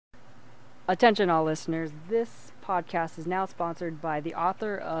Attention all listeners, this podcast is now sponsored by the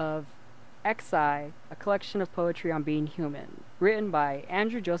author of XI, a collection of poetry on being human, written by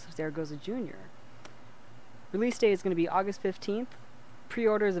Andrew Joseph Zaragoza Jr. Release date is going to be August 15th.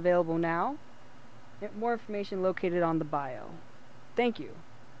 Pre-order is available now. More information located on the bio. Thank you,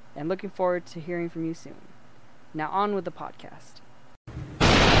 and looking forward to hearing from you soon. Now on with the podcast.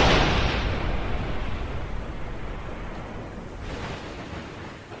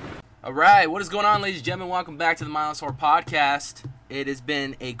 All right, what is going on, ladies and gentlemen? Welcome back to the Mindless podcast. It has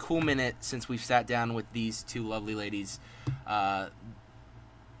been a cool minute since we've sat down with these two lovely ladies.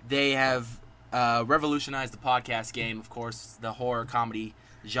 They have revolutionized the podcast game, of course, the horror comedy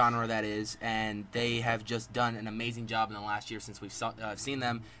genre that is, and they have just done an amazing job in the last year since we've seen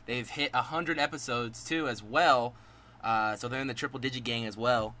them. They've hit 100 episodes, too, as well, so they're in the triple-digit gang as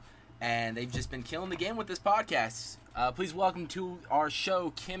well, and they've just been killing the game with this podcast. Please welcome to our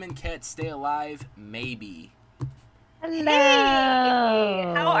show, Kim and Ket, Stay Alive, Maybe. Hello. Hey,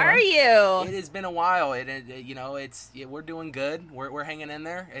 how are you? It has been a while. We're doing good. We're hanging in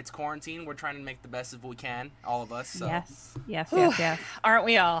there. It's quarantine. We're trying to make the best of what we can, all of us. So. Yes. Aren't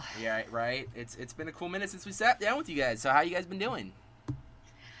we all? Yeah, right. It's been a cool minute since we sat down with you guys. So how you guys been doing?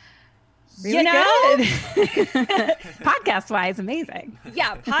 Really good. Podcast-wise, amazing.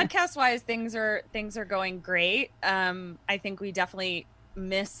 Yeah, podcast-wise, things are going great. I think we definitely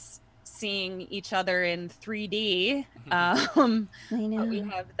miss seeing each other in 3D. I know.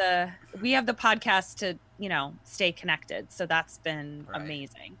 We have the podcast to, stay connected. So that's been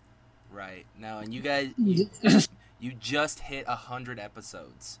amazing. Right. No, and you guys, you just hit 100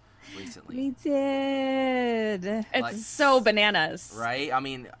 episodes recently. We did. It's so bananas. Right? I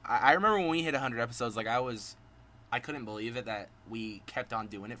mean, I remember when we hit 100 episodes, I couldn't believe it that we kept on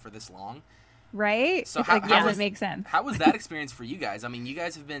doing it for this long. Right? So it makes sense. How was that experience for you guys? I mean, you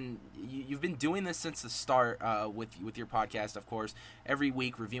guys have been you've been doing this since the start with your podcast, of course. Every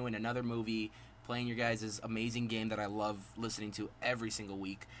week reviewing another movie, playing your guys' amazing game that I love listening to every single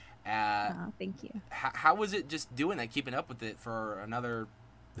week. Thank you. How was it just doing that, keeping up with it for another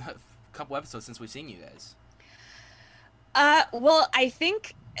couple episodes since we've seen you guys? Well, I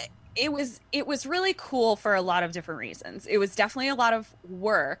think it was really cool for a lot of different reasons. It was definitely a lot of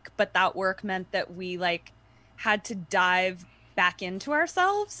work, but that work meant that we had to dive back into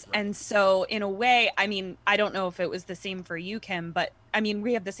ourselves. Right. And so in a way, I mean, I don't know if it was the same for you, Kim, but I mean,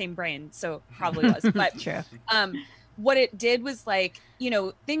 we have the same brain, so probably was, but true. What it did was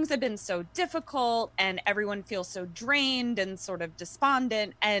things have been so difficult and everyone feels so drained and sort of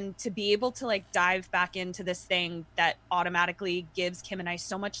despondent, and to be able to dive back into this thing that automatically gives Kim and I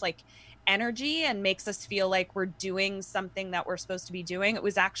so much energy and makes us feel like we're doing something that we're supposed to be doing. It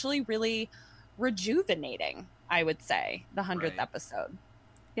was actually really rejuvenating, I would say, the 100th episode.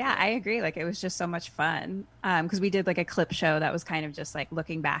 Yeah, I agree. It was just so much fun because we did a clip show that was kind of just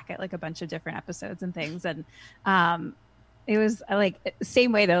looking back at a bunch of different episodes and things. And it was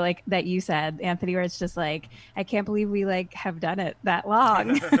same way though, that you said, Anthony, where it's just I can't believe we have done it that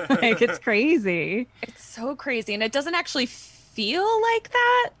long. It's crazy. It's so crazy. And it doesn't actually feel like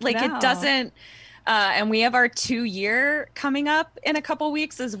that. No. It doesn't. And we have our 2-year coming up in a couple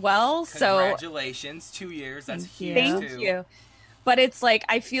weeks as well. Congratulations, 2 years. That's huge. Thank you. But it's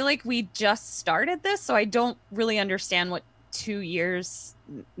I feel like we just started this, so I don't really understand what 2 years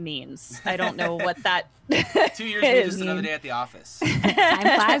means. I don't know what that 2 years means just another day at the office. Time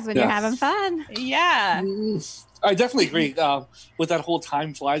flies when you're having fun. Yeah. I definitely agree with that whole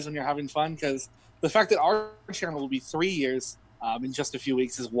time flies when you're having fun, because the fact that our channel will be 3 years in just a few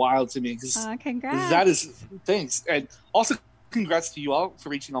weeks is wild to me. Congrats. That is, thanks. And also, congrats to you all for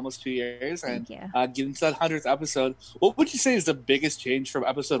reaching almost 2 years and getting to that 100th episode. What would you say is the biggest change from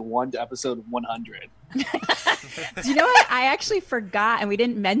episode 1 to episode 100? Do you know what? I actually forgot, and we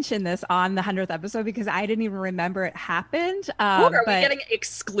didn't mention this on the 100th episode because I didn't even remember it happened. Are we getting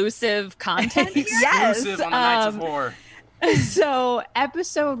exclusive content? Exclusive on the Nights of Horror. So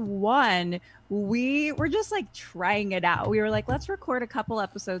episode 1, we were just trying it out. We were let's record a couple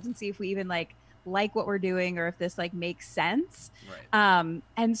episodes and see if we even like what we're doing or if this makes sense. Right.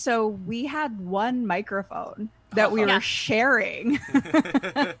 And so we had one microphone that we were sharing.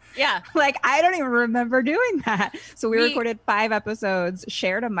 Yeah. I don't even remember doing that. So we recorded 5 episodes,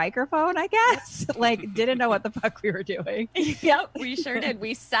 shared a microphone, I guess. Didn't know what the fuck we were doing. Yep, we sure did.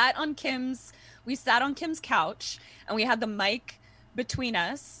 We sat on Kim's couch and we had the mic between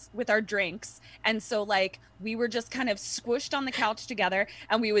us with our drinks, and so we were just kind of squished on the couch together,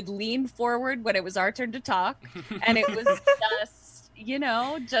 and we would lean forward when it was our turn to talk, and it was just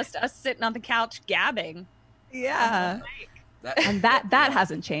just us sitting on the couch gabbing. Yeah. And that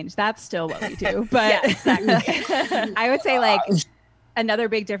hasn't changed. That's still what we do. But yeah, exactly. I would say like another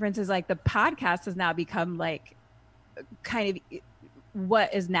big difference is like the podcast has now become like kind of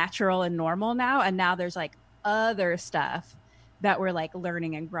what is natural and normal now. And now there's like other stuff that we're like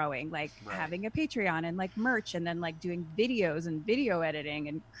learning and growing, like having a Patreon and like merch, and then like doing videos and video editing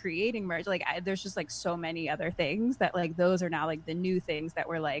and creating merch. Like there's just like so many other things that like those are now like the new things that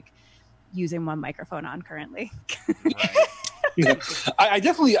we're like using one microphone on currently. I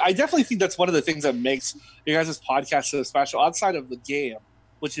definitely think that's one of the things that makes your guys' podcast so special outside of the game,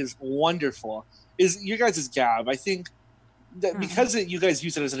 which is wonderful, is your guys' gab. I think that because you guys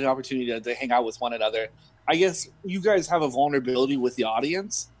use it as an opportunity to hang out with one another, I guess you guys have a vulnerability with the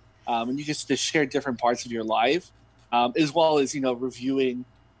audience, and you get to share different parts of your life, as well as, reviewing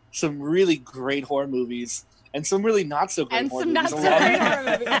some really great horror movies and some really not so great horror movies.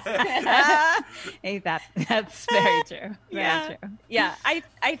 Hey, that's very true. Very true. Yeah,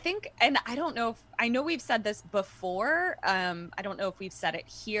 I think, and I don't know if, I know we've said this before. I don't know if we've said it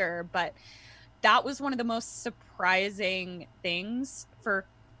here, but that was one of the most surprising things for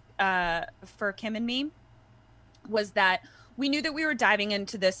Kim and me, was that we knew that we were diving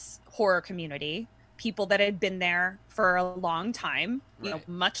into this horror community, people that had been there for a long time,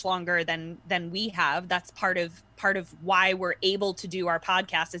 much longer than we have. That's part of why we're able to do our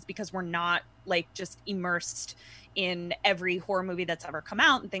podcast, is because we're not like just immersed in every horror movie that's ever come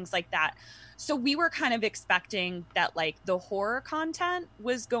out and things like that. So we were kind of expecting that like the horror content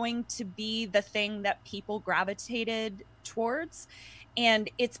was going to be the thing that people gravitated towards. And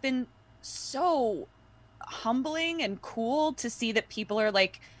it's been so humbling and cool to see that people are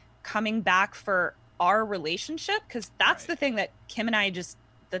like coming back for our relationship, because that's the thing that Kim and I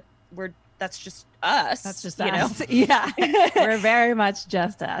that's just us. That's just us. Yeah. We're very much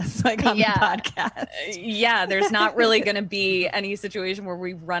just us, like on the podcast. Yeah. There's not really going to be any situation where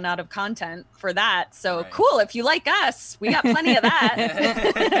we run out of content for that. So cool. If you like us, we got plenty of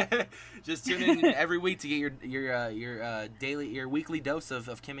that. Just tune in every week to get your weekly dose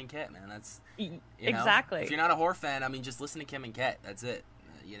of Kim and Ket, man. That's exactly. If you're not a horror fan, I mean, just listen to Kim and Ket. That's it.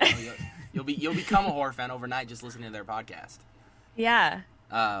 You'll become a horror fan overnight just listening to their podcast. Yeah.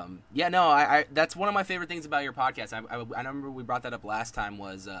 I that's one of my favorite things about your podcast. I remember we brought that up last time,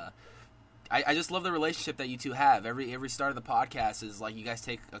 was I just love the relationship that you two have. Every start of the podcast is like you guys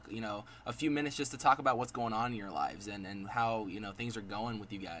take a few minutes just to talk about what's going on in your lives and how things are going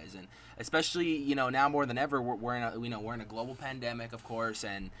with you guys, and especially now more than ever we're in a global pandemic, of course,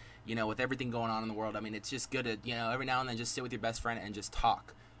 and with everything going on in the world. I mean, it's just good to every now and then just sit with your best friend and just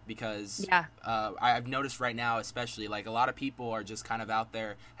talk. Because I've noticed right now, especially, like a lot of people are just kind of out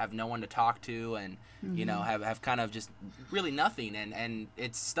there, have no one to talk to, and have kind of just really nothing, and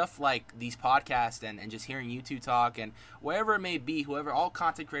it's stuff like these podcasts and just hearing you two talk, and wherever it may be, all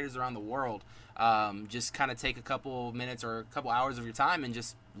content creators around the world, just kind of take a couple minutes or a couple hours of your time and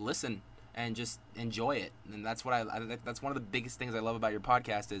just listen and just enjoy it. And that's what that's one of the biggest things I love about your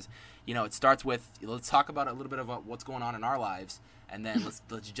podcast is, it starts with, let's talk about a little bit of what's going on in our lives, and then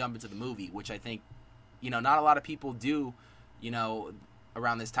let's jump into the movie, which I think, not a lot of people do,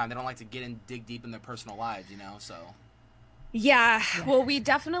 around this time. They don't like to dig deep in their personal lives, so. Yeah. Well, we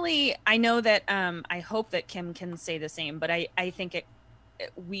definitely, I know that, I hope that Kim can say the same, but I think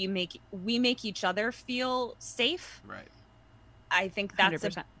we make each other feel safe. Right. I think that's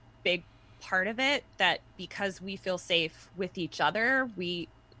 100%. a big part of it, that because we feel safe with each other, we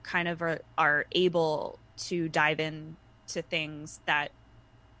kind of are able to dive in to things that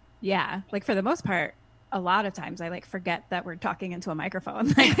like for the most part, a lot of times I like forget that we're talking into a microphone.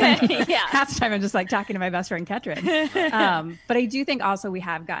 Half the time I'm just like talking to my best friend Ketrin. But I do think also we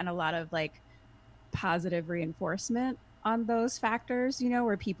have gotten a lot of like positive reinforcement on those factors,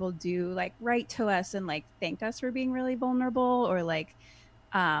 where people do like write to us and like thank us for being really vulnerable, or like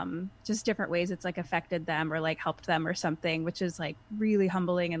just different ways it's like affected them or like helped them or something, which is like really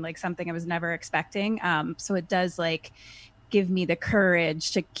humbling and like something I was never expecting. So it does like give me the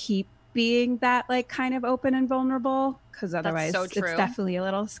courage to keep being that like kind of open and vulnerable, because otherwise it's definitely a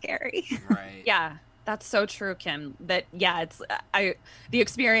little scary. Right. Yeah, that's so true, Kim. That it's the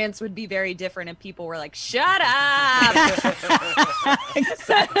experience would be very different if people were like, shut up.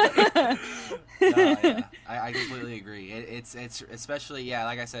 I completely agree. It's especially,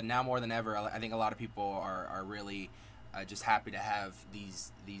 like I said, now more than ever, I think a lot of people are really just happy to have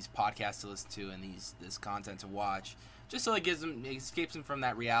these podcasts to listen to and this content to watch, just so it escapes them from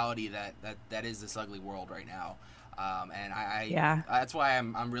that reality that is this ugly world right now. And that's why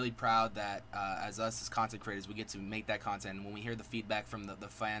I'm really proud that as content creators, we get to make that content. And when we hear the feedback from the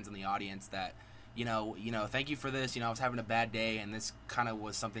fans and the audience that thank you for this. I was having a bad day, and this kind of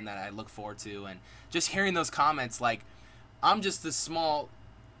was something that I look forward to. And just hearing those comments, like, I'm just this small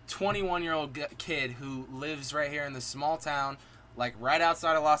 21-year-old kid who lives right here in this small town, like right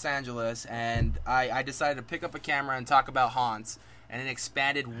outside of Los Angeles, and I decided to pick up a camera and talk about haunts, and it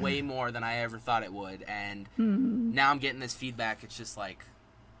expanded way more than I ever thought it would. And now I'm getting this feedback. It's just like,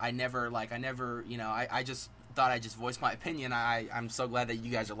 I just thought I'd just voice my opinion. I'm so glad that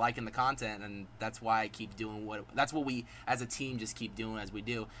you guys are liking the content, and that's why I keep doing that's what we as a team just keep doing as we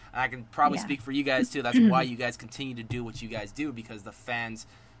do. And I can probably speak for you guys too. That's why you guys continue to do what you guys do, because the fans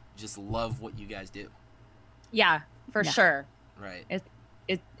just love what you guys do. Yeah, for sure. Right.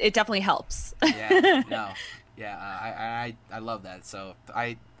 It definitely helps. Yeah. No. Yeah. I love that. So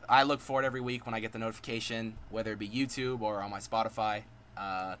I look forward every week when I get the notification, whether it be YouTube or on my Spotify,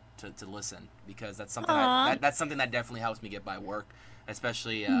 to listen, because that's something that's something that definitely helps me get by work,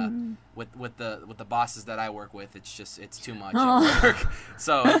 especially with the bosses that I work with. It's too much at work.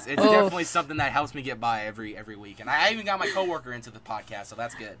 So it's definitely something that helps me get by every week. And I even got my coworker into the podcast, so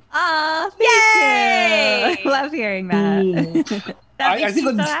that's good. Thank you. Love hearing that. That makes me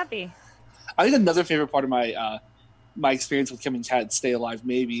so happy. I think another favorite part of my experience with Kim and Kat Stay Alive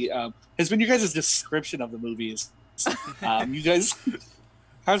maybe has been your guys' description of the movies. You guys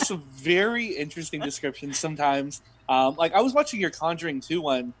have some very interesting descriptions sometimes. Like, I was watching your Conjuring 2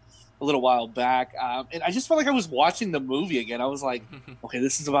 one a little while back, and I just felt like I was watching the movie again. I was like, okay,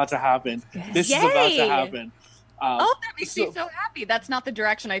 this is about to happen. This is about to happen. That makes me so happy. That's not the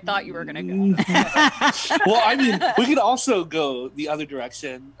direction I thought you were going to go. Well, I mean, we could also go the other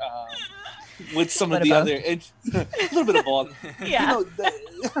direction with some of the other... a little bit of both. Yeah.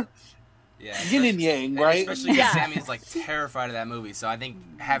 Yeah, yin and yang, right? Especially because Sammy's like terrified of that movie, so I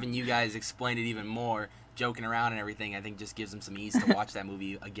think having you guys explain it even more, joking around and everything, I think just gives them some ease to watch that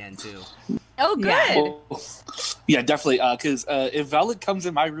movie again too. Oh, good. Yeah, definitely. Because if Valak comes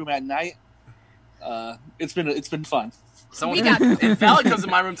in my room at night, it's been fun. If Valak comes in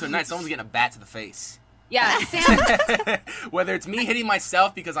my room tonight, someone's getting a bat to the face. Yeah, Sam. Whether it's me hitting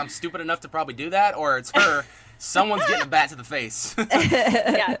myself because I'm stupid enough to probably do that, or it's her. Someone's getting a bat to the face.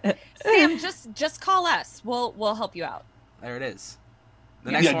 Yeah, Sam, just call us. We'll help you out. There it is.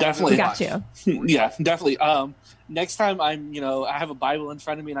 Definitely. We got you. Yeah, definitely. Next time I have a Bible in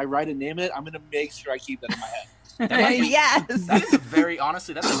front of me and I write a name in it, I'm gonna make sure I keep that in my head. Yes. That is that's a very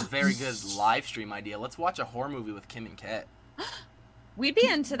good live stream idea. Let's watch a horror movie with Kim and Kat. We'd be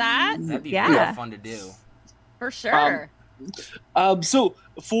into that. That'd be real fun to do. For sure. So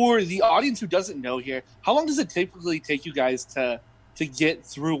for the audience who doesn't know here, how long does it typically take you guys to get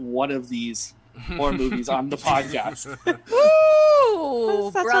through one of these horror movies on the podcast?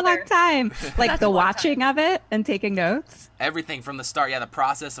 Ooh, such a long time. Like the watching of it and taking notes. Everything from the start. Yeah, the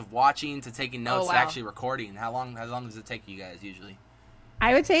process of watching to taking notes to actually recording. How long does it take you guys usually?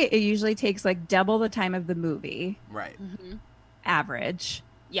 I would say it usually takes like double the time of the movie. Right. Mm-hmm. Average.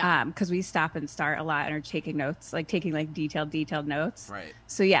 Yeah. Because we stop and start a lot and are taking notes, like taking like detailed notes. Right.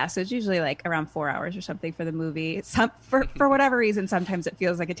 So so it's usually like around 4 hours or something for the movie. For whatever reason, sometimes it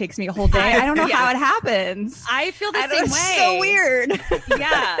feels like it takes me a whole day. I don't know how it happens. I feel the same way. It's so weird.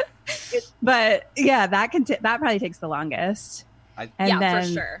 Yeah. But yeah, that probably takes the longest. For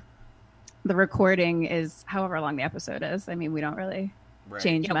sure. The recording is however long the episode is. I mean, we don't really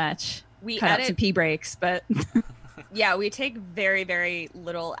change much. We cut out edit some pee breaks, but yeah, we take very, very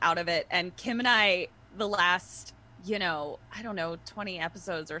little out of it. And Kim and I, the last, 20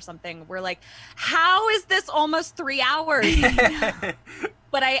 episodes or something, we're like, how is this almost 3 hours?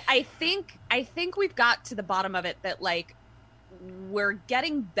 But I think we've got to the bottom of it that like we're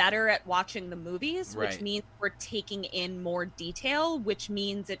getting better at watching the movies, which means we're taking in more detail, which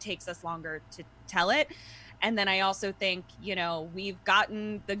means it takes us longer to tell it. And then I also think, we've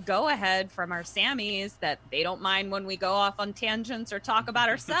gotten the go-ahead from our Sammys that they don't mind when we go off on tangents or talk about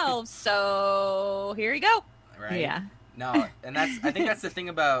ourselves. So here you go. Right. Yeah. No, and I think that's the thing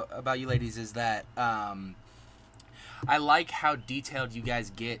about you ladies is that I like how detailed you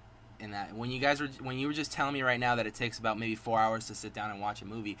guys get in that. When you were just telling me right now that it takes about maybe 4 hours to sit down and watch a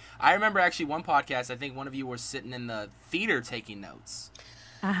movie. I remember actually one podcast, I think one of you were sitting in the theater taking notes.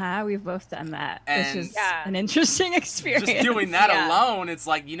 We've both done that. And which is an interesting experience. Just doing that alone, it's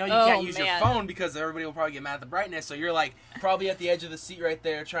like, you can't use your man. phone because everybody will probably get mad at the brightness. So you're like probably at the edge of the seat right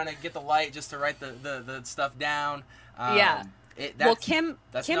there trying to get the light just to write the stuff down. Kim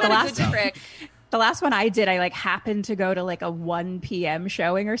had a good trick. The last one I did, I like happened to go to like a 1 p.m.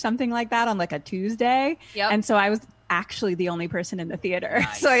 showing or something like that on like a Tuesday. Yep. And so I actually the only person in the theater.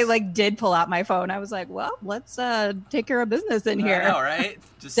 Nice. So I like did pull out my phone. I was like, well, let's take care of business in here. I know, right?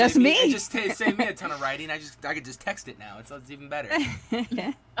 Just That's save me. It just save me a ton of writing. I could just text it now. It's even better.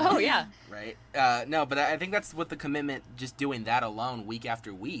 Oh yeah. Right. No, but I think that's what the commitment, just doing that alone week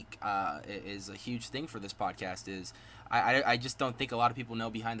after week, is a huge thing for this podcast. Is I just don't think a lot of people know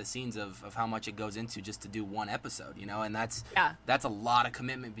behind the scenes of how much it goes into just to do one episode, and that's a lot of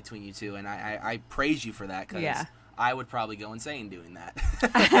commitment between you two, and I praise you for that, because I would probably go insane doing that.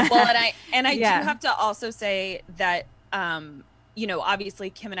 Well, and I do have to also say that obviously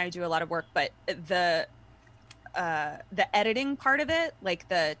Kim and I do a lot of work, but the editing part of it, like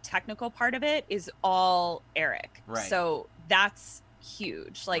the technical part of it, is all Eric. Right. So that's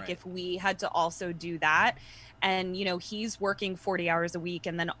huge. Like Right. if we had to also do that, and he's working 40 hours a week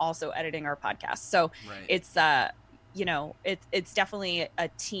and then also editing our podcast. So Right. it's it's definitely a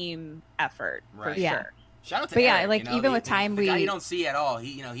team effort Right. for Yeah. sure. Shout out to But yeah, Eric, like, even with time, the guy we- you don't see at all.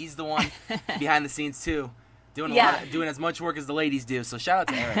 He's the one behind the scenes too, doing doing as much work as the ladies do. So shout out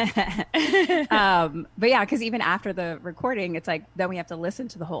to Eric. But yeah, because even after the recording, it's like then we have to listen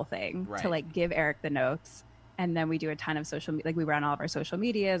to the whole thing Right. to like give Eric the notes, and then we do a ton of like we run all of our social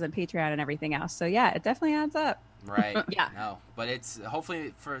medias and Patreon and everything else. So yeah, it definitely adds up. Right. Yeah. No, but it's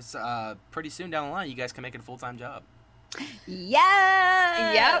hopefully for pretty soon down the line, you guys can make it a full-time job.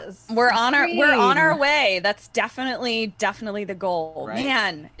 Yes. Yep. We're on our Dream. way. That's definitely the goal. Right.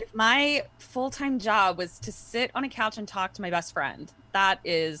 Man, if my full-time job was to sit on a couch and talk to my best friend, that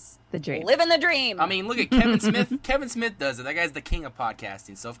is The dream. living the dream. I mean, look at Kevin Smith. Kevin Smith does it. That guy's the king of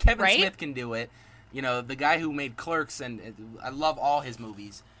podcasting. So if Kevin Right? Smith can do it, the guy who made Clerks, and I love all his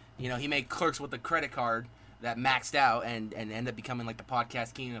movies. He made Clerks with a credit card that maxed out and ended up becoming like the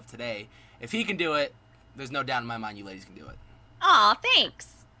podcast king of today. If he can do it, there's no doubt in my mind you ladies can do it. Aw,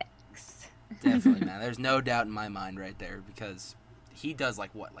 thanks. Definitely, man. There's no doubt in my mind right there, because he does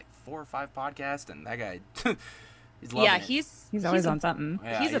like 4 or 5 podcasts, and that guy, he's loving Yeah, it. He's always on something.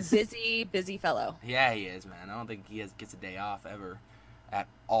 Yeah, he's a busy fellow. Yeah, he is, man. I don't think he gets a day off ever at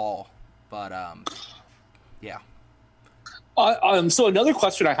all. But yeah. So another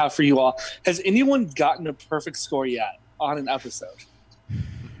question I have for you all: has anyone gotten a perfect score yet on an episode?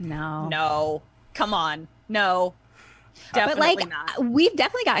 No. No. Come on. No. But Definitely like not. we've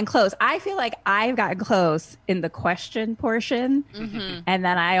definitely gotten close. I feel like I've gotten close in the question portion, Mhm. and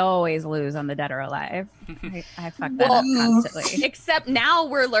then I always lose on the dead or alive. I fuck that up constantly. Except now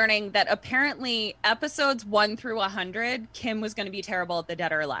we're learning that apparently episodes 1 through 100, Kim was going to be terrible at the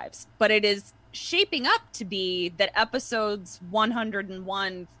Dead or Alives. But it is shaping up to be that episodes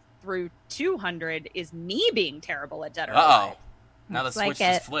 101 through 200 is me being terrible at Dead or Alive. Now the Looks like switch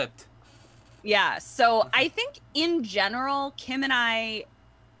just it. flipped. Yeah, so I think in general, Kim and I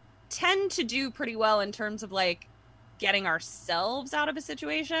tend to do pretty well in terms of like getting ourselves out of a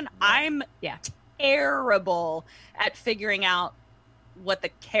situation. I'm terrible at figuring out what the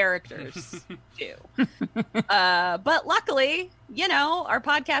characters do. But luckily, our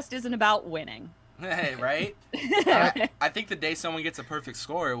podcast isn't about winning. Hey, right? I think the day someone gets a perfect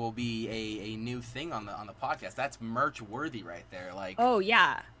score, it will be a new thing on the podcast. That's merch worthy right there. Like, Oh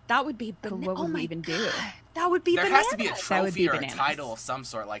yeah, that would be What would oh we my even do? God, that would be there bananas. has to be a That would trophy be or bananas. a title of some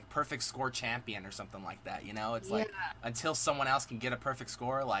sort, like perfect score champion or something like that. It's like until someone else can get a perfect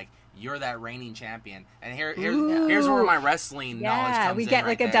score, like you're that reigning champion. And here's where my wrestling knowledge Yeah, comes we in get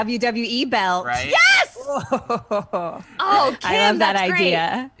right like a there. WWE belt. Right? Yes. Oh, Oh, Kim, I love that that's great.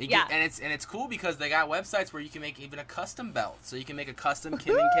 idea. Yeah. And it's cool because they got websites where you can make even a custom belt. So you can make a custom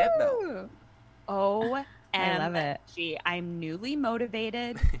Kim and Ket belt. Ooh. Oh, I love it. I'm newly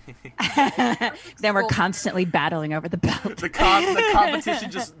motivated. Then we're constantly battling over the belt. The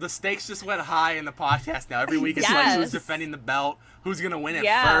competition the stakes just went high in the podcast now. Every week it's like Yes. who's defending the belt, who's gonna win it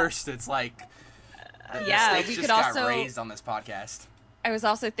Yeah. first. It's like the Yeah, stakes we just could got also- raised on this podcast. I was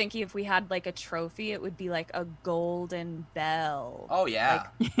also thinking if we had like a trophy, it would be like a golden bell. Oh yeah,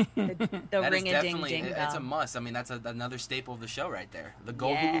 The that is ring a ding definitely ding it's bell. a must. I mean that's another staple of the show right there. The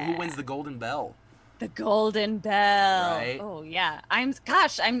gold who Yeah. wins the golden bell. The golden bell. Right. Oh yeah. I'm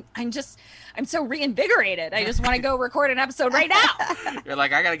so reinvigorated. I just want to go record an episode right now. You're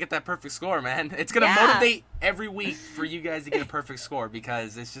like, I gotta get that perfect score, man. It's gonna Yeah. motivate every week for you guys to get a perfect score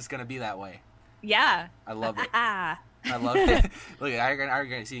because it's just gonna be that way. Yeah. I love it. Ah. I love it. Look, I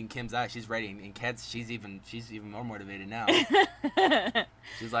can see in Kim's eyes. She's ready, and Ket's she's even more motivated now.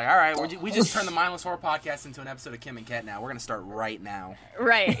 She's like, all right, we just turned the Mindless Horror Podcast into an episode of Kim and Ket now. We're gonna start right now.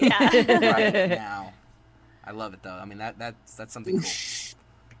 Right. Yeah. Right now. I love it though. I mean that's something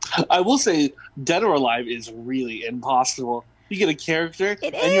cool. I will say, Dead or Alive is really impossible. You get a character,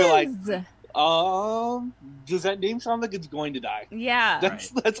 It and you're like, is. Does that name sound like it's going to die? Yeah.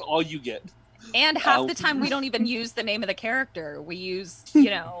 That's all you get. And half the time we don't even use the name of the character. We use,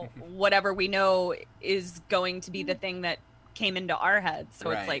 whatever we know is going to be the thing that came into our heads.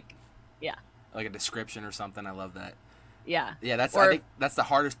 So it's like, yeah. Like a description or something. I love that. Yeah. Yeah, I think that's the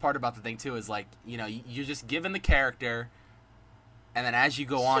hardest part about the thing too, is like, you're just given the character, and then as you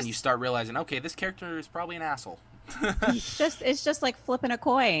go on, you start realizing, okay, this character is probably an asshole. It's just like flipping a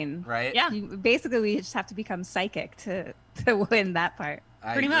coin. Right? Yeah. Basically, we just have to become psychic to win that part.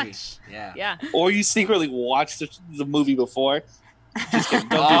 Pretty much. Yeah. Yeah. Or you secretly watch the movie before. Just kidding.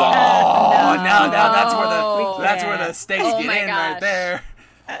 Don't do Oh, that. no, that's where the stakes get in right there.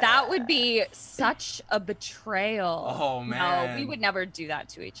 That would be such a betrayal. Oh, man. No, we would never do that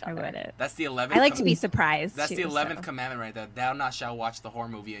to each other. I wouldn't. That's the 11th. I like to be surprised. That's too, the 11th so. commandment right there. Thou not shall watch the horror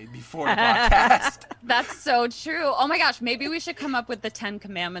movie before the podcast. That's so true. Oh my gosh, maybe we should come up with the 10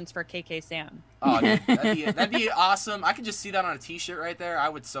 commandments for KK Sam. Oh, dude, that'd be awesome. I could just see that on a T-shirt right there. I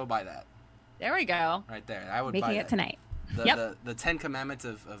would so buy that. There we go. Right there. I would Making buy it that. tonight. The 10 commandments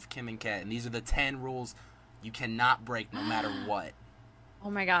of Kim and Ket, and these are the 10 rules you cannot break no matter what. Oh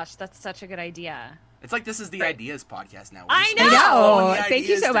my gosh, that's such a good idea. It's like this is the Ideas podcast now. I We're just know! throwing the Thank you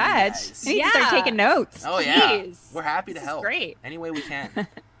ideas so to much. guys. I need to start taking notes. Oh yeah, Jeez. we're happy to This is help. great. Any way we can.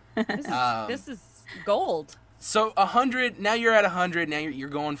 This is gold. So 100. Now you're at 100. Now you're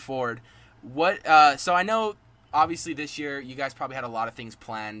going forward. What? So I know, obviously this year you guys probably had a lot of things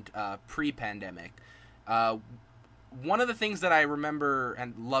planned pre-pandemic. One of the things that I remember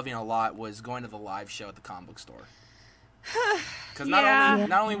and loving a lot was going to the live show at the comic book store. Because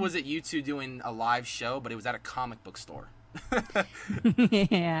not only was it you two doing a live show, but it was at a comic book store.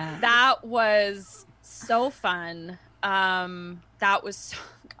 Yeah. That was so fun. That was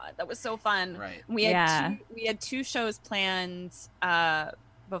so fun. Right. We had two shows planned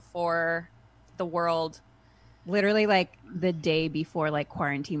before the world. Literally like the day before like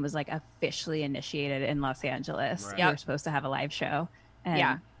quarantine was like officially initiated in Los Angeles. Right. We were supposed to have a live show. And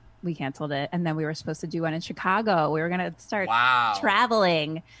Yeah. we canceled it. And then we were supposed to do one in Chicago. We were gonna start Wow.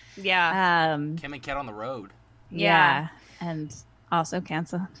 traveling. Yeah. Kim and Ket on the road. Yeah. And also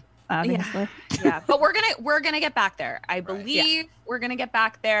canceled, obviously. Yeah. But we're gonna get back there. I believe we're gonna get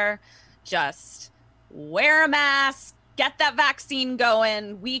back there. Just wear a mask, get that vaccine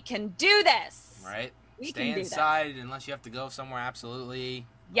going. We can do this. Right. We Stay can do inside unless you have to go somewhere. Absolutely.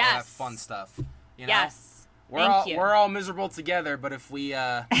 Yes. All that fun stuff. You know? Yes. We're all miserable together, but if we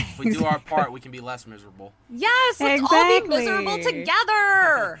do our part, we can be less miserable. Yes. Let's all be Exactly. miserable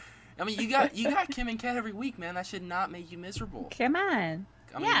together. I mean, you got Kim and Ket every week, man. That should not make you miserable. Come on.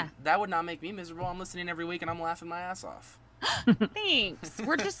 I mean, that would not make me miserable. I'm listening every week and I'm laughing my ass off. Thanks.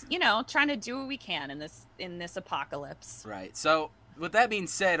 We're just, trying to do what we can in this apocalypse. Right. So, with that being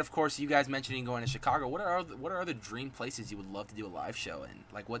said, of course, you guys mentioning going to Chicago. What are other dream places you would love to do a live show in?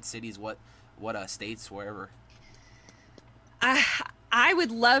 Like what cities? What states? Wherever. I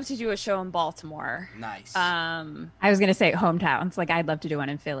would love to do a show in Baltimore. Nice. I was gonna say hometowns. Like I'd love to do one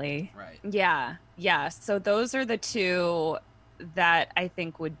in Philly. Right. Yeah. So those are the two that I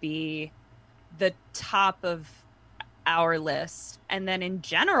think would be the top of our list. And then in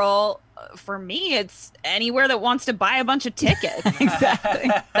general, for me, it's anywhere that wants to buy a bunch of tickets.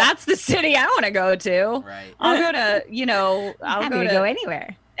 Exactly. That's the city I want to go to. Right. I'll go to, I'll Happy go to to go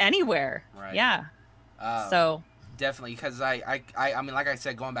anywhere. anywhere. Right. Yeah. So Definitely, because I mean, like I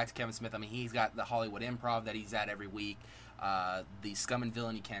said, going back to Kevin Smith, I mean, he's got the Hollywood Improv that he's at every week, the Scum and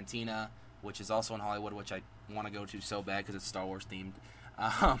Villainy Cantina, which is also in Hollywood, which I want to go to so bad because it's Star Wars themed.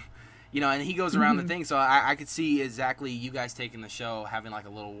 And he goes around the thing, so I could see exactly you guys taking the show, having like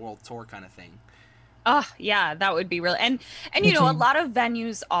a little world tour kind of thing. Oh, yeah, that would be really, and a lot of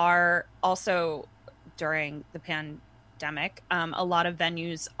venues are also during the pandemic. A lot of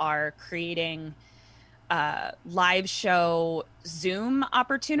venues are creating live show Zoom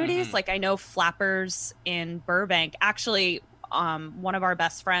opportunities. Mhm. Like I know Flappers in Burbank. Actually, one of our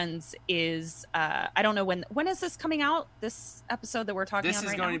best friends is I don't know when is this coming out? This episode that we're talking This on is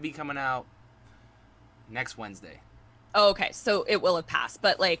right going now? to be coming out next Wednesday. Oh, okay, so it will have passed.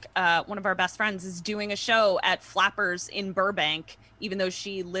 But like one of our best friends is doing a show at Flappers in Burbank, even though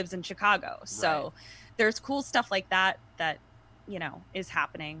she lives in Chicago. So Right. there's cool stuff like that is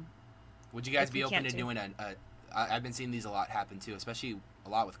happening. Would you guys If be we open can't to do- doing I've been seeing these a lot happen too, especially a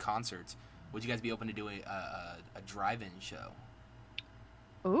lot with concerts. Would you guys be open to doing a drive-in show?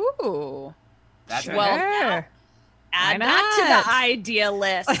 Ooh. That's Sure. Well, now add Why that to not? the idea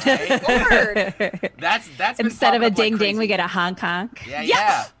list. Right? Lord. That's been Instead of popping a up like ding ding, we crazy. get a honk honk. Yeah,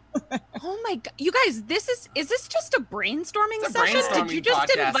 Yeah. Oh my god, you guys! Is this just a brainstorming It's a session? brainstorming Did you just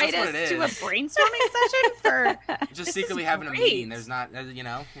podcast. invite That's what us it to a is. brainstorming session for? We're just This secretly is having a great. meeting. There's not,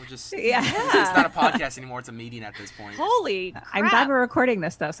 we're just. Yeah. It's not a podcast anymore. It's a meeting at this point. Holy crap! I'm glad we're recording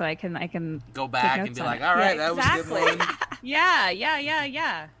this though, so I can Go back notes and be on like, it. all right, Yeah, that was a exactly. good one.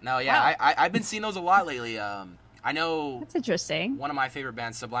 Yeah. No, yeah, Wow. I've been seeing those a lot lately. I know That's interesting. one of my favorite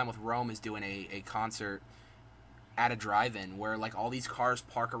bands, Sublime with Rome, is doing a concert at a drive-in where like all these cars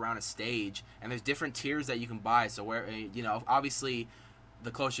park around a stage, and there's different tiers that you can buy. So where obviously, the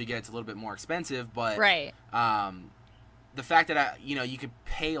closer you get, it's a little bit more expensive. But Right. the fact that you could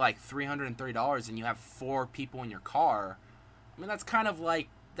pay like $330 and you have 4 people in your car, I mean that's kind of like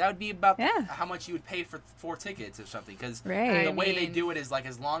that would be about how much you would pay for 4 tickets or something. Because Right. the way they do it is like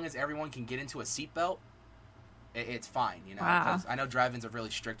as long as everyone can get into a seatbelt, it's fine, Wow. 'cause I know drive-ins are really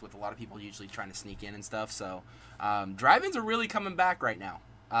strict with a lot of people usually trying to sneak in and stuff. So drive-ins are really coming back right now.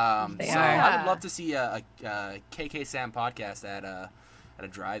 They So are. I would love to see a KK Sam podcast at a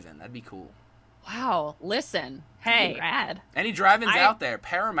drive-in. That'd be cool. Wow. Listen. Hey. Rad. Any drive-ins I- out there?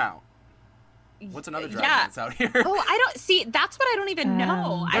 Paramount. What's another drive-in Yeah. that's out here? Oh, I don't see. That's what I don't even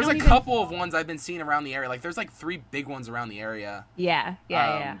know. I There's don't a even. couple of ones I've been seeing around the area. Like there's like 3 big ones around the area. Yeah.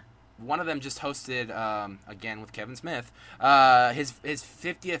 One of them just hosted, again with Kevin Smith, his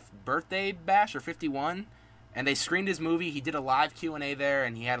 50th birthday bash or 51, and they screened his movie. He did a live Q&A there,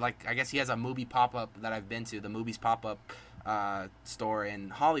 and he had I guess he has a movie pop-up that I've been to, the Movies pop-up store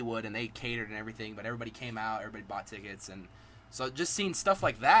in Hollywood, and they catered and everything, but everybody came out, everybody bought tickets, and so just seeing stuff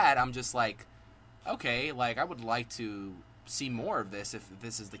like that, I'm just like, okay, like I would like to see more of this if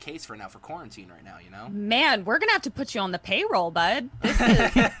this is the case for quarantine right now, Man, we're gonna have to put you on the payroll, bud. This is.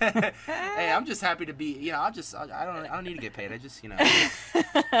 Hey, I'm just happy to be, I don't need to get paid. I just,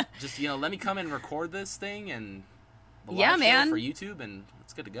 just let me come and record this thing and the Yeah, live show man. for YouTube, and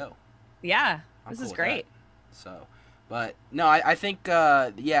it's good to go. Yeah, I'm this cool is with great. that. So, but no, I think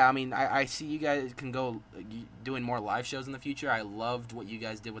I mean I see you guys can go doing more live shows in the future. I loved what you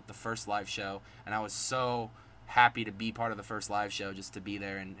guys did with the first live show, and I was so happy to be part of the first live show, just to be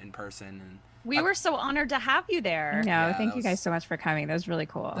there in person. And We were so honored to have you there. No, Yeah, thank that you guys so much for coming. That was really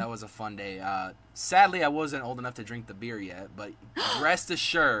cool. that was a fun day. Sadly, I wasn't old enough to drink the beer yet, but rest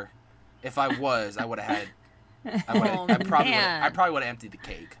assured, if I was, I would have had. I probably would have emptied the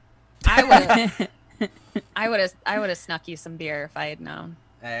cake. I would have snuck you some beer if I had known.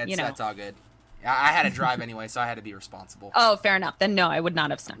 That's all good. I had to drive anyway, so I had to be responsible. Oh, fair enough. Then no, I would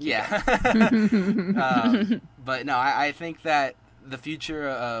not have snuck you. Yeah. But no, I think that the future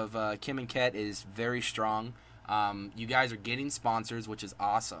of Kim and Ket is very strong. You guys are getting sponsors, which is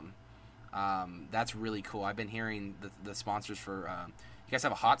awesome. That's really cool. I've been hearing the sponsors for. You guys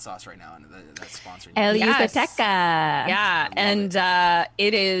have a hot sauce right now, and that's sponsoring. El Yes. Yucateca. Yeah, love and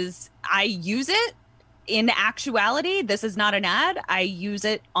it is. I use it. In actuality, this is not an ad. I use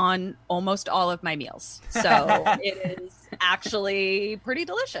it on almost all of my meals, so it is actually pretty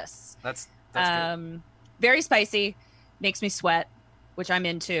delicious. That's good. Very spicy, makes me sweat, which I'm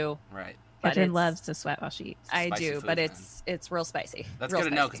into. Right. But Katrin it's- loves to sweat while she eats. I Spicy do, food, but man. it's real spicy. That's real good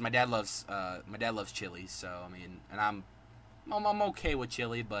to know spicy. because my dad loves chili. So I mean, and I'm okay with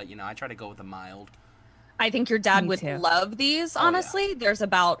chili, but I try to go with the mild. I think your dad Me would too. love these. Oh, yeah. Honestly, there's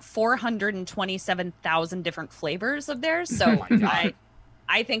about 427,000 different flavors of theirs. So Oh my God.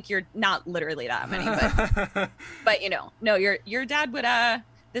 I think you're not literally that many, but no, your dad would.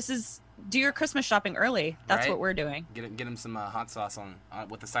 Do your Christmas shopping early. That's Right? what we're doing. Get him some hot sauce on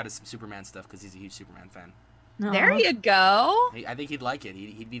with the side of some Superman stuff because he's a huge Superman fan. There you go. I think he'd like it.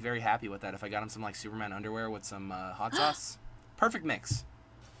 He'd be very happy with that if I got him some Superman underwear with some hot sauce. Perfect mix.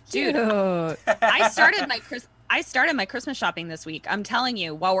 Dude. Cute. I started my Christmas shopping this week. I'm telling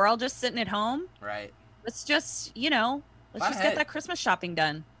you, while we're all just sitting at home, Right. let's just Plan get ahead. that Christmas shopping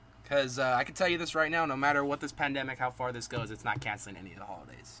done. Because I can tell you this right now, no matter what this pandemic, how far this goes, it's not canceling any of the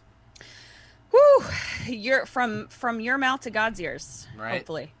holidays. Whew. You're from your mouth to God's ears. Right.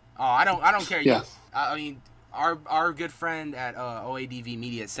 Hopefully. Oh, I don't care. Yeah. I mean, our good friend at OADV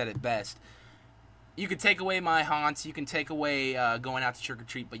Media said it best. You can take away my haunts, you can take away going out to trick or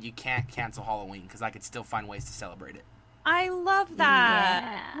treat, but you can't cancel Halloween because I could still find ways to celebrate it. I love that.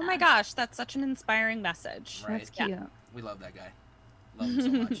 Yeah. Oh my gosh, that's such an inspiring message. Right. That's cute. We love that guy. Love him so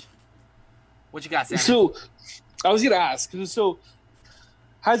much. What you got, Sammy? So, I was going to ask. So,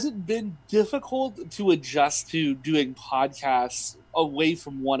 has it been difficult to adjust to doing podcasts away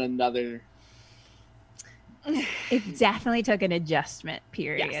from one another? It definitely took an adjustment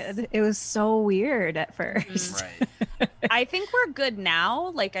period. Yes. It was so weird at first. Right. I think we're good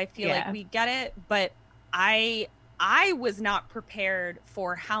now. Like I feel Yeah. like we get it, but I I was not prepared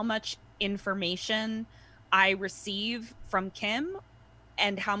for how much information I receive from Kim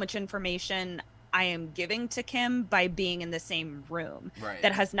and how much information I am giving to Kim by being in the same room. Right.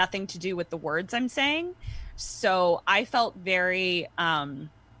 That has nothing to do with the words I'm saying. So I felt very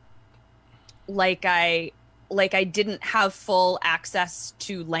like I didn't have full access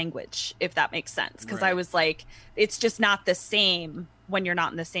to language, if that makes sense. Because I was like, it's just not the same when you're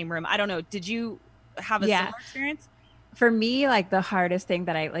not in the same room. I don't know. Did you have a similar experience? For me, like the hardest thing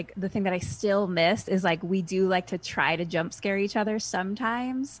that the thing that I still miss is like, we do like to try to jump scare each other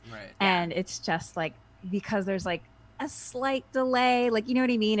sometimes. Right. And it's just like, because there's like a slight delay, like, you know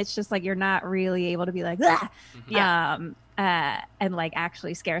what I mean? It's just like, you're not really able to be like, and like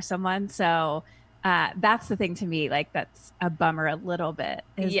actually scare someone. So that's the thing to me, like, that's a bummer a little bit.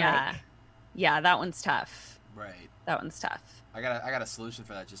 Yeah. That one's tough. Right. That one's tough. I got a solution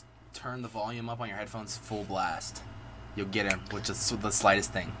for that. Just turn the volume up on your headphones full blast. You'll get him with just the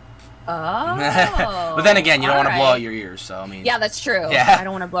slightest thing. Oh. But then again, you don't want to blow right. out your ears, so I mean. Yeah, that's true. Yeah. I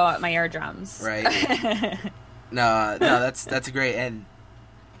don't want to blow out my eardrums. Right. No, that's great. And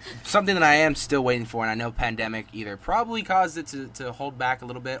something that I am still waiting for, and I know pandemic either probably caused it to hold back a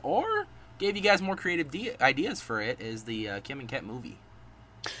little bit or gave you guys more creative ideas for it, is the Kim and Ket movie.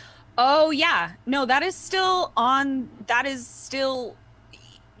 Oh, yeah. No, that is still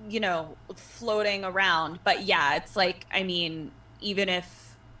you know, floating around. But yeah, it's like, I mean, even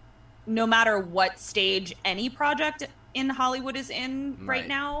if no matter what stage any project in Hollywood is in right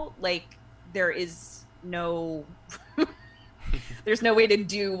now, like, there is no there's no way to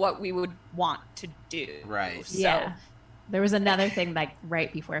do what we would want to do. Right. So, yeah. There was another thing like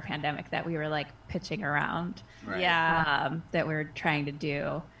right before pandemic that we were like pitching around. Right. Yeah. That we're trying to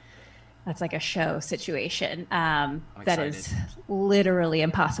do. That's like a show situation that excited. is literally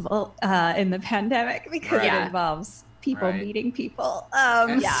impossible in the pandemic because it involves people meeting people.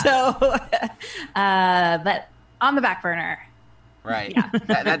 So, but on the back burner. Right. Yeah.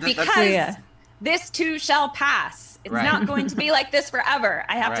 Because this too shall pass. It's not going to be like this forever.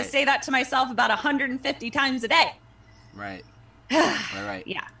 I have to say that to myself about 150 times a day. Right. Right.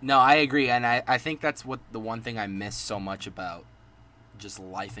 Yeah. No, I agree. And I think that's what the one thing I miss so much about just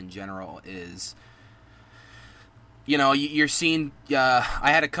life in general is, you know, you're seeing, I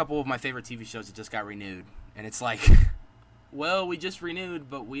had a couple of my favorite TV shows that just got renewed. And it's like, well, we just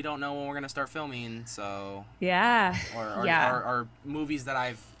renewed, but we don't know when we're going to start filming. So, yeah. Or movies that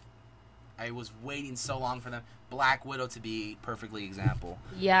I was waiting so long for them. Black Widow to be perfectly example.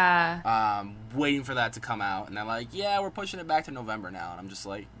 Yeah. Waiting for that to come out, and they're like, "Yeah, we're pushing it back to November now." And I'm just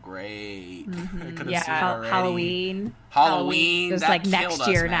like, "Great." Mm-hmm. I could have seen it already. Halloween. It's like next us,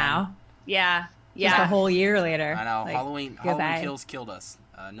 year man. now. Yeah. Just a whole year later. I know. Like, Halloween Kills killed us.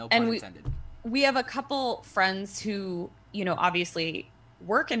 No pun intended. We have a couple friends who, you know, obviously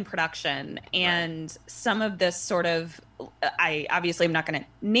work in production, and some of this sort of, I obviously am not going to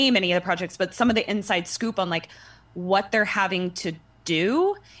name any of the projects, but some of the inside scoop on like what they're having to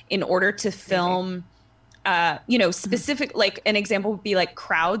do in order to film, you know, specific, like an example would be like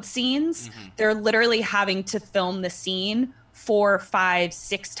crowd scenes. They're literally having to film the scene 4, 5,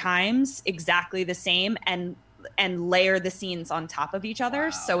 6 times exactly the same and layer the scenes on top of each other. Wow.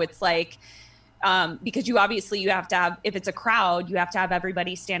 So it's like, because you have to have, if it's a crowd, you have to have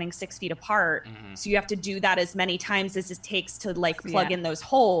everybody standing 6 feet apart. So you have to do that as many times as it takes to like plug in those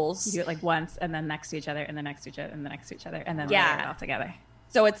holes. You do it like once and then next to each other and then next to each other and then next to each other and then layer it all together.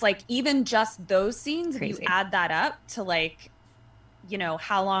 So it's like, even just those scenes, if you add that up to like, you know,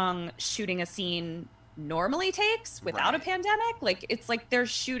 how long shooting a scene normally takes without a pandemic, like it's like they're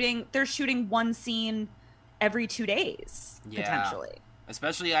shooting one scene every 2 days potentially.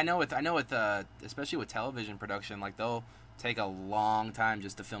 Especially, I know with especially with television production, like they'll take a long time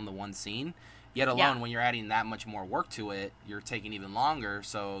just to film the one scene. Yet alone, when you're adding that much more work to it, you're taking even longer,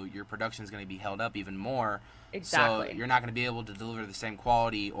 so your production is going to be held up even more. Exactly. So you're not going to be able to deliver the same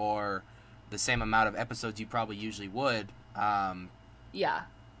quality or the same amount of episodes you probably usually would.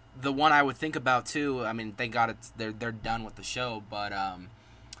 The one I would think about too, I mean, thank God they're done with the show, but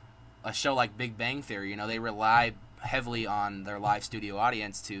a show like Big Bang Theory, you know, they rely heavily on their live studio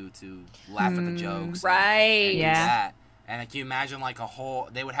audience to laugh at the jokes, and do that. And can you imagine like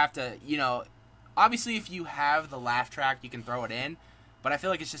they would have to, you know, obviously if you have the laugh track you can throw it in, but I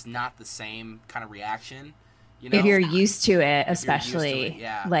feel like it's just not the same kind of reaction, you know? If you're used to it, especially,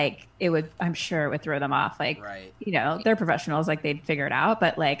 like I'm sure it would throw them off. Like, you know, they're professionals, like they'd figure it out,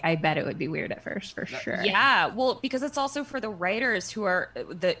 but like I bet it would be weird at first for sure. Yeah, well, because it's also for the writers who are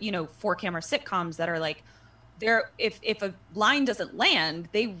the, you know, 4-camera sitcoms that are like if a line doesn't land,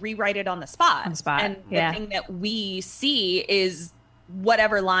 they rewrite it on the spot. On the spot, And yeah. the thing that we see is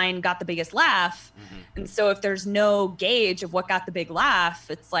whatever line got the biggest laugh. And so if there's no gauge of what got the big laugh,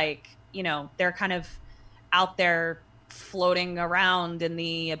 it's like, you know, they're kind of out there floating around in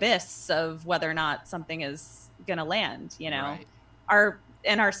the abyss of whether or not something is going to land, you know. Right.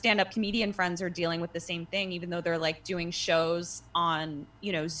 Our stand-up comedian friends are dealing with the same thing, even though they're like doing shows on,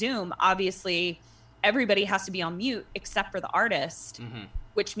 you know, Zoom. Obviously everybody has to be on mute except for the artist,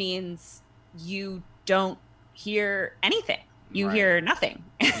 which means you don't hear anything. You hear nothing.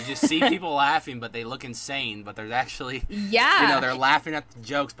 You just see people laughing, but they look insane. But there's actually, yeah, you know, they're laughing at the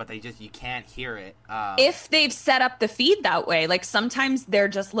jokes, but you can't hear it. If they've set up the feed that way, like sometimes they're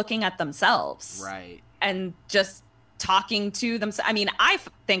just looking at themselves, right, and just talking to themselves. I mean, I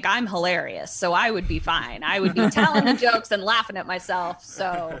think I'm hilarious, so I would be fine. I would be telling the jokes and laughing at myself.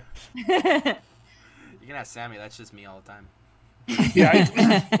 So you can ask Sammy. That's just me all the time.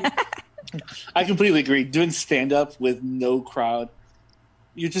 Yeah. I completely agree. Doing stand-up with no crowd,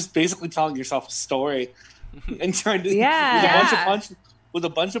 you're just basically telling yourself a story and trying to with a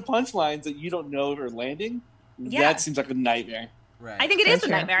bunch of punchlines that you don't know are landing. Yeah. That seems like a nightmare. Right. I think it is a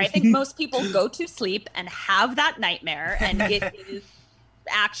nightmare. I think most people go to sleep and have that nightmare, and it is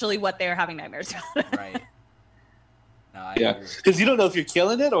actually what they're having nightmares about. Right. No, I agree. Because you don't know if you're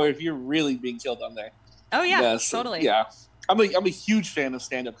killing it or if you're really being killed on there. Oh yeah, Yes, totally. Yeah. I'm a huge fan of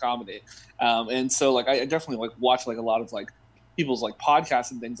stand-up comedy, and so like I definitely like watch like a lot of like people's like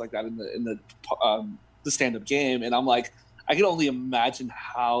podcasts and things like that in the stand-up game, and I'm like I can only imagine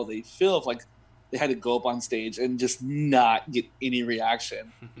how they feel if like they had to go up on stage and just not get any reaction.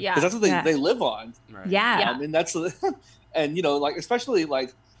 Yeah, because that's what they live on. Right. Yeah. And that's and you know like especially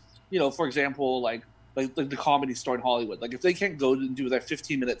like you know for example like the comedy store in Hollywood, like if they can't go and do their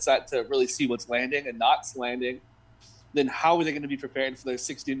 15-minute set to really see what's landing and not landing, then how are they going to be prepared for their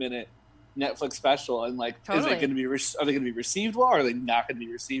 60-minute Netflix special? And like, is it going to be are they going to be received well? Or are they not going to be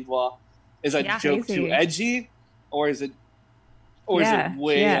received well? Is that joke too edgy, or is it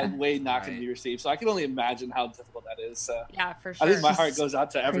way not going to be received? So I can only imagine how difficult that is. So yeah, for sure. I think my heart goes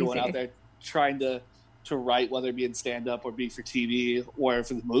out to everyone out there trying to write, whether it be in stand up or be for TV or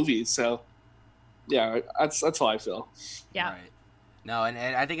for the movies. So yeah, that's how I feel. Yeah. Right. No, and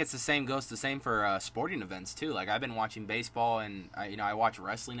I think it's the same for sporting events too. Like I've been watching baseball, and I watch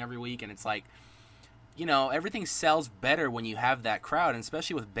wrestling every week, and it's like, you know, everything sells better when you have that crowd, and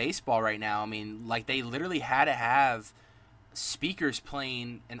especially with baseball right now. I mean, like they literally had to have speakers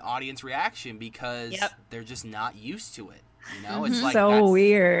playing an audience reaction because they're just not used to it. You know, it's like so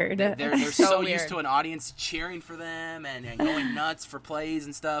weird. They're so used to an audience cheering for them and going nuts for plays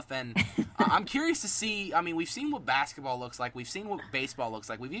and stuff. And I'm curious to see. I mean, we've seen what basketball looks like. We've seen what baseball looks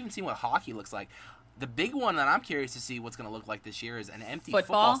like. We've even seen what hockey looks like. The big one that I'm curious to see what's going to look like this year is an empty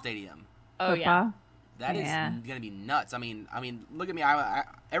football stadium. Oh yeah, that is going to be nuts. I mean, look at me. I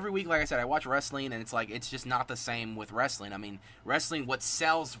every week, like I said, I watch wrestling, and it's like it's just not the same with wrestling. I mean, wrestling. What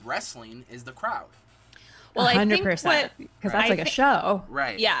sells wrestling is the crowd. Well, 100%, because that's like a show.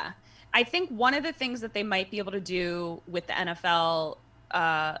 Right. Yeah. I think one of the things that they might be able to do with the NFL,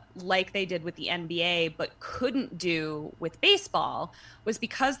 like they did with the NBA, but couldn't do with baseball, was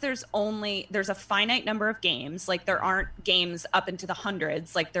because there's a finite number of games. Like there aren't games up into the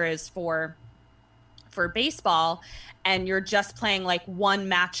hundreds like there is for baseball, and you're just playing like one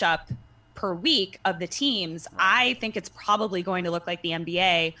matchup per week of the teams. I think it's probably going to look like the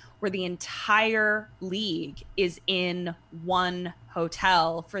NBA, where the entire league is in one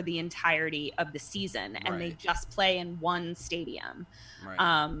hotel for the entirety of the season, and they just play in one stadium.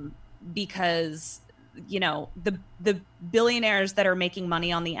 Because you know the billionaires that are making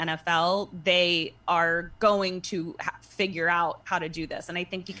money on the NFL, they are going to figure out how to do this. And I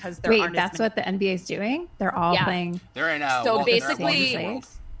think because that's what the NBA is doing. They're all playing. They're in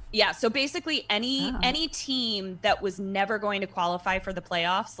so basically any team that was never going to qualify for the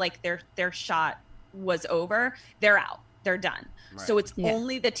playoffs, like their shot was over, they're out. They're done. Right. So it's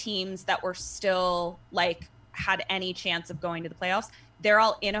only the teams that were still like had any chance of going to the playoffs. They're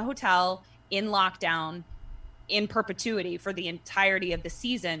all in a hotel, in lockdown, in perpetuity for the entirety of the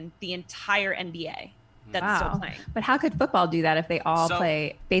season, the entire NBA. That's still playing. But how could football do that if they all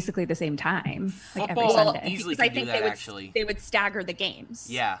play basically the same time, like every Football Sunday? easily could do that, actually. They would stagger the games.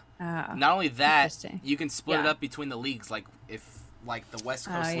 Yeah. Not only that, you can split it up between the leagues. Like if like the West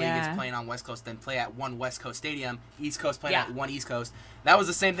Coast League is playing on West Coast, then play at one West Coast stadium. East Coast playing at one East Coast. That was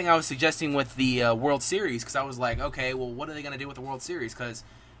the same thing I was suggesting with the World Series, because I was like, okay, well, what are they going to do with the World Series? Because,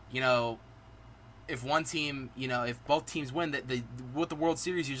 you know, if one team, you know, if both teams win, with the World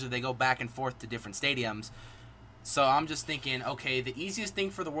Series, usually they go back and forth to different stadiums. So I'm just thinking, okay, the easiest thing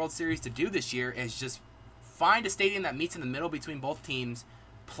for the World Series to do this year is just find a stadium that meets in the middle between both teams,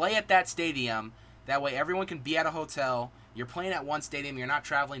 play at that stadium. That way everyone can be at a hotel. You're playing at one stadium. You're not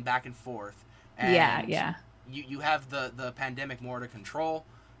traveling back and forth. And you have the pandemic more under control.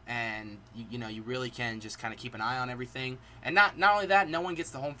 And, you really can just kind of keep an eye on everything. And not only that, no one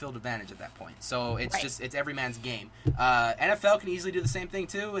gets the home field advantage at that point. So it's every man's game. NFL can easily do the same thing,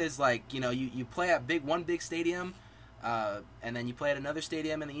 too, is like, you play at one big stadium, and then you play at another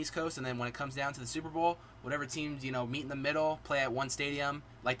stadium in the East Coast, and then when it comes down to the Super Bowl, whatever teams, meet in the middle, play at one stadium,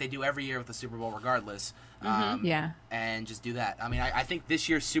 like they do every year with the Super Bowl regardless. And just do that. I mean, I think this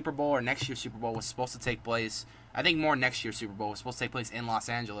year's Super Bowl or next year's Super Bowl was supposed to take place, I think more next year's Super Bowl was supposed to take place in Los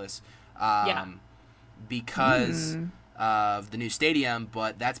Angeles because of the new stadium,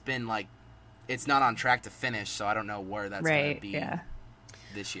 but that's been it's not on track to finish, so I don't know where that's going to be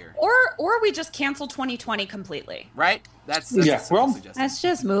this year. Or we just cancel 2020 completely. Right? That's a suggestion. Let's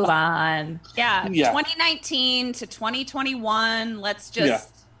just move on. Yeah, 2019 to 2021. Let's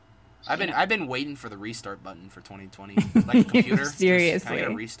just. I've been waiting for the restart button for 2020, like a computer. Seriously,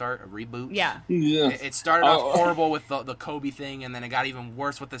 just a restart, a reboot. Yeah. It started off horrible with the Kobe thing, and then it got even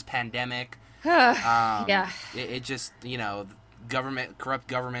worse with this pandemic. It just corrupt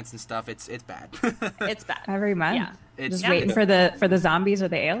governments and stuff. It's bad. It's bad every month. Yeah. Just waiting for the zombies or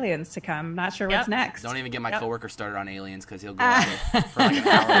the aliens to come. Not sure what's next. Don't even get my coworker started on aliens because he'll go at it for like an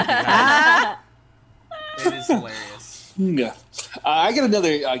hour. It is hilarious. Yeah. I got another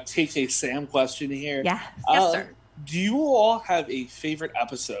KK Sam question here. Yeah. Yes, sir. Do you all have a favorite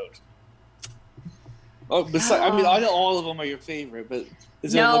episode? I know all of them are your favorite, but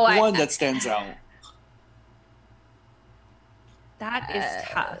is there one that stands out? That is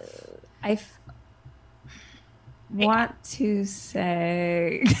tough. I want to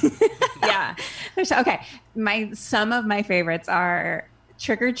say, okay. Some of my favorites are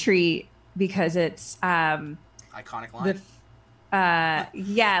Trick or Treat because it's iconic line.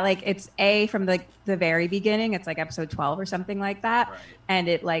 It's from the very beginning. It's like episode 12 or something like that, right. And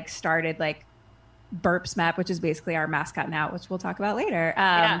it started Burps Map, which is basically our mascot now, which we'll talk about later.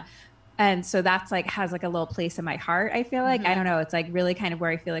 And so that's has a little place in my heart. I feel like I don't know. It's really kind of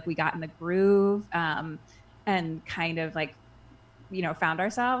where I feel like we got in the groove, and kind of found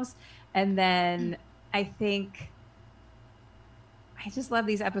ourselves. And then I think I just love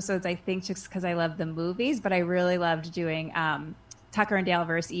these episodes. I think just because I love the movies, but I really loved doing Tucker and Dale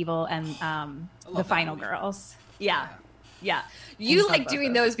vs. Evil and the Final Girls. Yeah. You like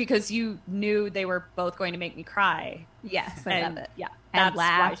doing those because you knew they were both going to make me cry. Yes, I love it. Yeah, and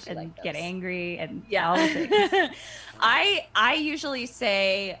laugh and get angry and all the things. I usually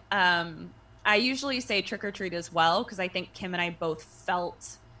say Trick or Treat as well because I think Kim and I both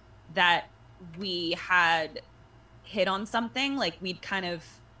felt that we had hit on something, we'd kind of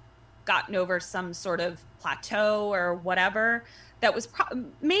gotten over some sort of plateau or whatever that was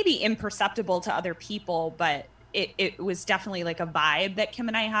maybe imperceptible to other people, but it was definitely a vibe that Kim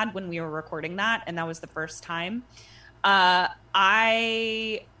and I had when we were recording that, and that was the first time. I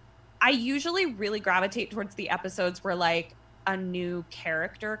usually really gravitate towards the episodes where a new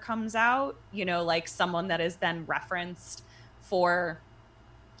character comes out, someone that is then referenced for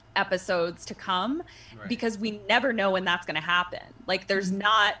episodes to come, right. Because we never know when that's going to happen. There's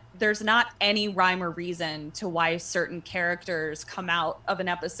not any rhyme or reason to why certain characters come out of an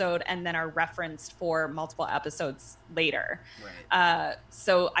episode and then are referenced for multiple episodes later. Right.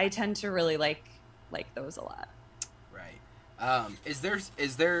 So I tend to really like those a lot. Right. Is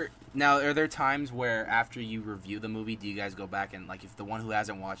there now, are there times where after you review the movie, do you guys go back and if the one who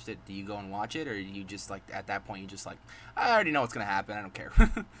hasn't watched it, do you go and watch it, or you just at that point you just I already know what's gonna happen, I don't care?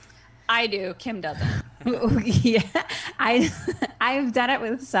 I do. Kim doesn't. Yeah, I've done it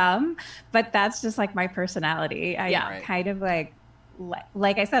with some, but that's just my personality. I kind of like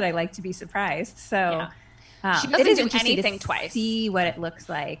I said, I like to be surprised. So she doesn't do anything twice. See what it looks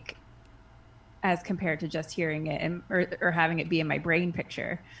like as compared to just hearing it and or having it be in my brain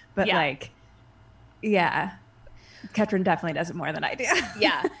picture. But Ketrin definitely does it more than I do.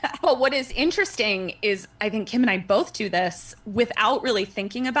 Yeah. But what is interesting is I think Kim and I both do this without really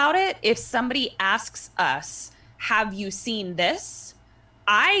thinking about it. If somebody asks us, have you seen this?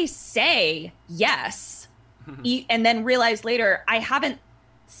 I say yes. And then realize later I haven't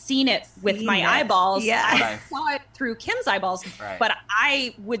seen it with my eyeballs. Yeah. I saw it through Kim's eyeballs, but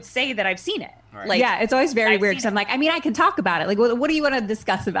I would say that I've seen it. Right. It's always very weird because I'm I can talk about it. What do you want to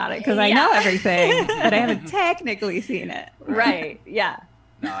discuss about it? Because I know everything, but I haven't technically seen it. Right. Yeah.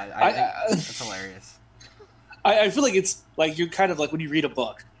 No, that's hilarious. I feel it's you're kind of when you read a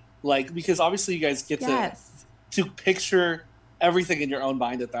book, because obviously you guys get to to picture everything in your own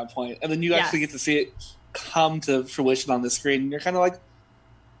mind at that point, and then you actually get to see it come to fruition on the screen, and you're kind of like,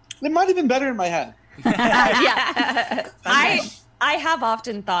 it might have been better in my head. Yeah. I have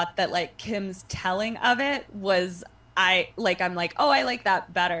often thought that like Kim's telling of it was I'm like, oh, I like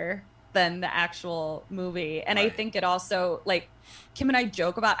that better than the actual movie. And Right. I think it also, like, Kim and I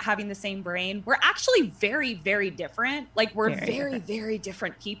joke about having the same brain. We're actually very, very different. Like, we're very, very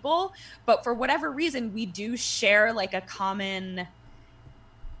different people. But for whatever reason, we do share like a common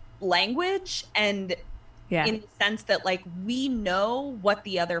language, and in the sense that like we know what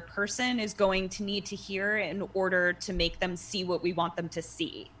the other person is going to need to hear in order to make them see what we want them to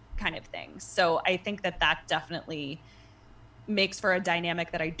see, kind of thing. So I think that definitely makes for a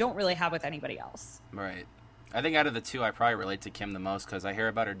dynamic that I don't really have with anybody else. Right. I think out of the two, I probably relate to Kim the most because I hear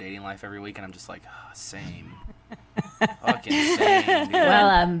about her dating life every week, and I'm just like, oh, same. Fucking same, dude. Well,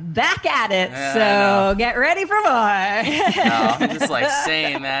 I'm back at it, Yeah, so get ready for more. No, I'm just like,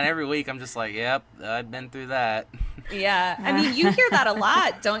 same, man. Every week, I'm just like, yep, I've been through that. Yeah. I mean, you hear that a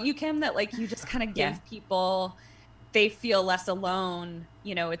lot, don't you, Kim? That like you just kind of give people, they feel less alone.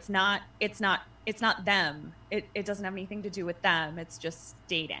 You know, it's not them. It doesn't have anything to do with them. It's just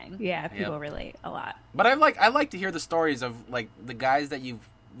dating. Yeah, people relate a lot. But I like to hear the stories of like the guys that you've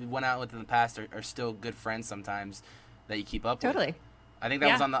went out with in the past are still good friends sometimes that you keep up with. Totally. I think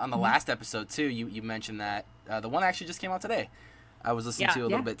that was on the last episode too. You mentioned that the one actually just came out today. I was listening to a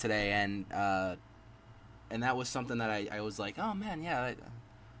little bit today, and that was something that I was like, oh man, yeah.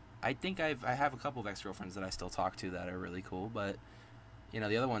 I think I have a couple of ex-girlfriends that I still talk to that are really cool, but the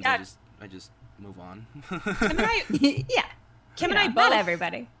other ones I just move on. Kim and I, Kim and I both. Not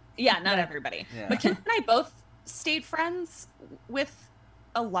everybody. Yeah, not everybody. Yeah. But Kim and I both stayed friends with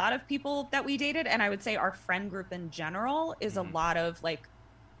a lot of people that we dated, and I would say our friend group in general is a lot of like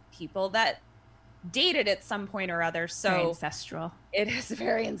people that dated at some point or other. So very ancestral. It is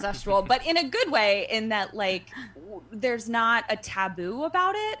very ancestral, but in a good way, in that like there's not a taboo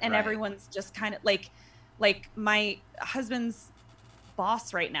about it, and everyone's just kind of like my husband's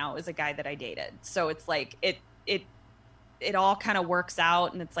boss right now is a guy that I dated. So it's like it all kind of works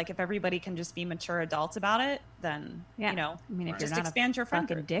out, and it's like if everybody can just be mature adults about it, then I mean, if just expand your friend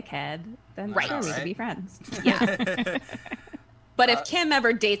fucking group. Dickhead, then Right. sure we could be friends. Yeah. But if Kim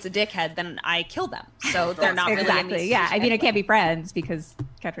ever dates a dickhead, then I kill them. So they're not really in these I mean, it can't be friends because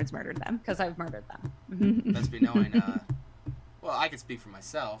Catherine's murdered them. because I've murdered them. Let's be knowing. Well, I can speak for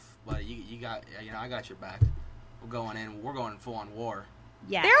myself, but you got I got your back. We're going full on war.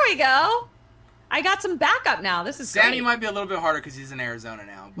 Yeah. There we go. I got some backup now. This is Sammy great. might be a little bit harder because he's in Arizona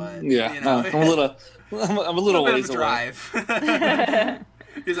now, but I'm a little bit ways of a away. drive.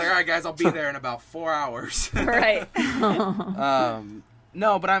 He's like, all right, guys, I'll be there in about 4 hours. Right.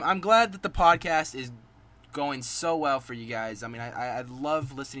 No, but I'm glad that the podcast is going so well for you guys. I mean, I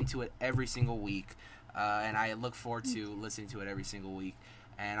love listening to it every single week, and I look forward to listening to it every single week.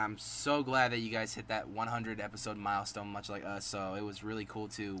 And I'm so glad that you guys hit that 100 episode milestone, much like us. So it was really cool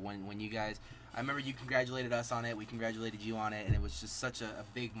too when you guys. I remember you congratulated us on it. We congratulated you on it, and it was just such a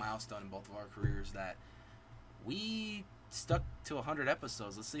big milestone in both of our careers that we stuck to 100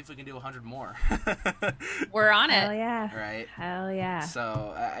 episodes. Let's see if we can do 100 more. We're on it. Hell yeah. Right. Hell yeah.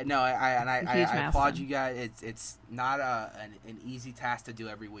 So no, I applaud you guys. It's not an easy task to do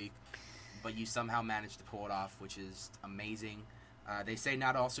every week, but you somehow managed to pull it off, which is amazing. They say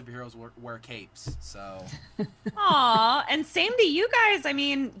not all superheroes wear capes, so. Aw, and same to you guys. I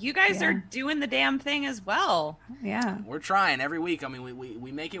mean, you guys are doing the damn thing as well. Yeah. We're trying every week. I mean,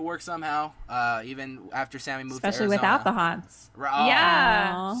 we make it work somehow. Even after Sammy moved Especially to Arizona. without the haunts. Oh.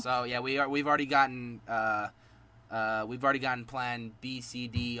 Yeah. So yeah, we've already gotten plan B, C,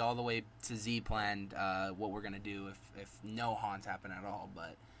 D, all the way to Z planned. What we're gonna do if no haunts happen at all,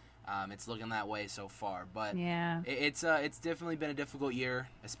 but. It's looking that way so far, but it's definitely been a difficult year,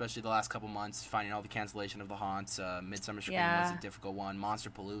 especially the last couple months. Finding all the cancellation of the haunts, Midsummer Scream was a difficult one.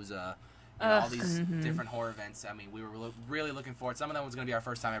 Monsterpalooza, all these different horror events. I mean, we were really looking forward. Some of them was going to be our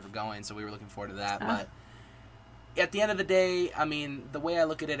first time ever going, so we were looking forward to that. But at the end of the day, I mean, the way I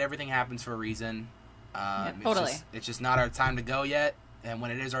look at it, everything happens for a reason. Totally. It's just not our time to go yet, and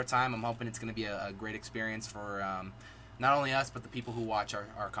when it is our time, I'm hoping it's going to be a great experience for. Not only us, but the people who watch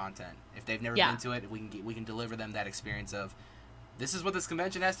our content. If they've never been to it, we can deliver them that experience of, this is what this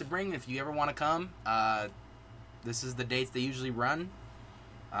convention has to bring. If you ever want to come, this is the dates they usually run.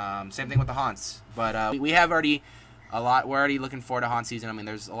 Same thing with the haunts. But we have already a lot. We're already looking forward to haunt season. I mean,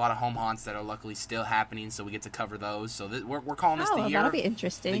 there's a lot of home haunts that are luckily still happening, so we get to cover those. So we're calling this the year. That'll be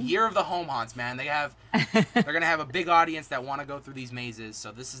interesting. The year of the home haunts, man. They're gonna have a big audience that want to go through these mazes.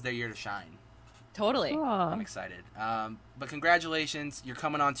 So this is their year to shine. Totally. Cool. I'm excited. But congratulations, you're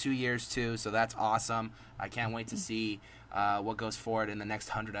coming on 2 years too, so that's awesome. I can't wait to see what goes forward in the next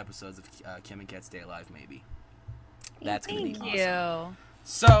 100 episodes of Kim and Kat Stay Alive. Maybe that's gonna be Thank awesome. you.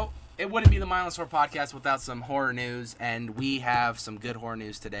 So it wouldn't be the Mindless Horror Podcast without some horror news, and we have some good horror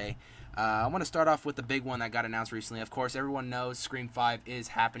news today. I want to start off with the big one that got announced recently. Of course, everyone knows Scream 5 is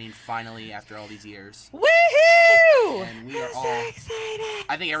happening finally after all these years. Woohoo! And we are all excited.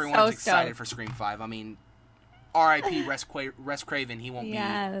 I think everyone's So excited stoked. for Scream 5. I mean, R.I.P. Wes Craven. He won't be, of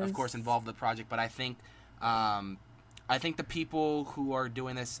Yes. course, involved in the project. But I think the people who are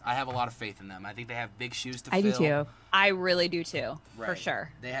doing this, I have a lot of faith in them. I think they have big shoes to I fill. do too. I really do too, for Right. sure.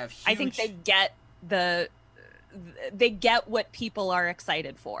 They have huge... I think they get what people are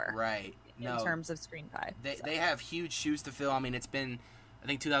excited for Right. No. in terms of Scream 5. They have huge shoes to fill. I mean, it's been... I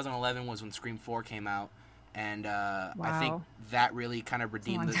think 2011 was when Scream 4 came out. And I think Wow. that really kind of a long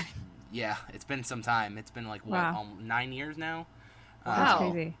redeemed the... time. Yeah, it's been some time. It's been like, what, Wow. 9 years now? That's Wow.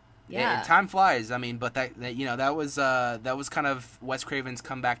 crazy. Yeah. Time flies. I mean, but that you know that was kind of Wes Craven's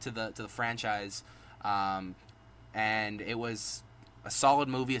comeback to the franchise, and it was a solid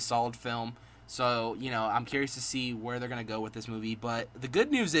movie, a solid film. So I'm curious to see where they're gonna go with this movie. But the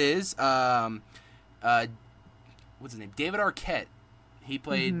good news is, what's his name? David Arquette. He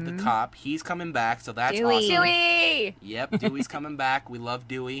played the cop. He's coming back, so that's Dewey. awesome. Dewey! Yep, Dewey's coming back. We love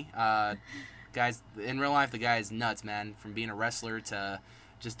Dewey. Guys, in real life, the guy is nuts, man. From being a wrestler to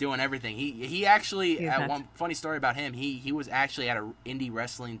just doing everything. He actually, He's at nuts. one funny story about him, he was actually at an indie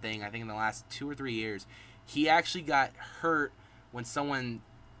wrestling thing, I think in the last 2 or 3 years. He actually got hurt when someone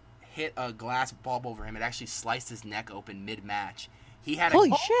hit a glass bulb over him. It actually sliced his neck open mid-match. He had Holy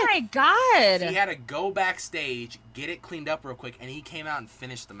a, shit. Oh my god! he had to go backstage, get it cleaned up real quick, and he came out and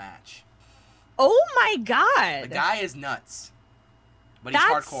finished the match. Oh my god! The guy is nuts. But he's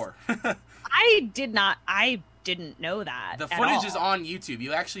That's- hardcore. I didn't know that. The at footage all. is on YouTube.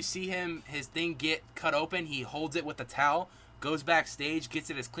 You actually see his thing get cut open. He holds it with a towel, goes backstage, gets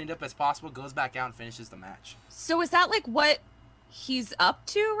it as cleaned up as possible, goes back out and finishes the match. So is that like what he's up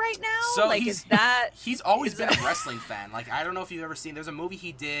to right now? So like he's is that he's always been a wrestling fan. Like I don't know if you've ever seen. There's a movie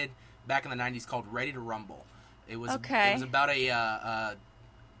he did back in the '90s called Ready to Rumble. It was Okay. It was about a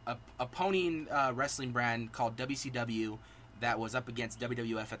pony wrestling brand called WCW that was up against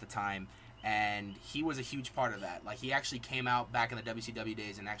WWF at the time. And he was a huge part of that. Like, he actually came out back in the WCW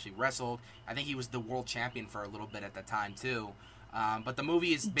days and actually wrestled. I think he was the world champion for a little bit at that time, too. But the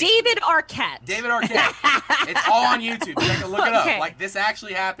movie is... David Arquette? David Arquette. It's all on YouTube. You have to look it Okay. up. Like, this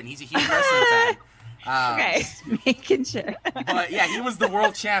actually happened. He's a huge wrestling fan. Okay. Making sure. But, yeah, he was the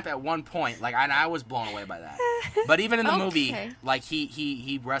world champ at one point. Like, and I was blown away by that. But even in the movie, Okay. like,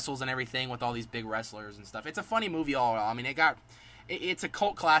 he wrestles and everything with all these big wrestlers and stuff. It's a funny movie all in all. I mean, it's a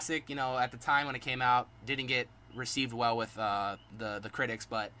cult classic, at the time when it came out. Didn't get received well with the critics,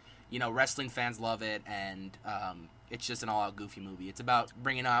 but wrestling fans love it, and it's just an all-out goofy movie. It's about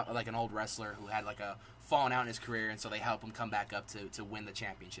bringing out like an old wrestler who had like a fallen out in his career, and so they help him come back up to win the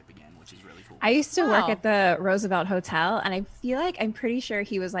championship again, which is really cool. I used to work Wow. at the Roosevelt Hotel, and I feel like I'm pretty sure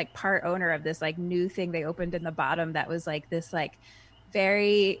he was like part owner of this like new thing they opened in the bottom that was like this like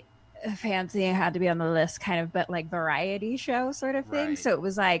very fancy, it had to be on the list kind of, but like variety show sort of thing. Right. So it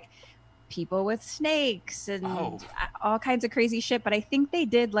was like people with snakes and Oh. all kinds of crazy shit. But I think they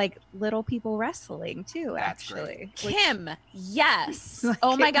did like little people wrestling too, That's actually. Kim, yes. Like,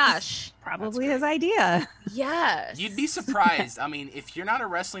 Oh my it was gosh. Probably That's his idea. Yes. You'd be surprised. I mean, if you're not a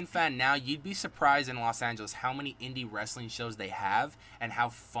wrestling fan now, you'd be surprised in Los Angeles how many indie wrestling shows they have and how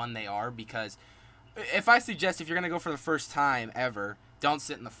fun they are. Because if I suggest if you're going to go for the first time ever, don't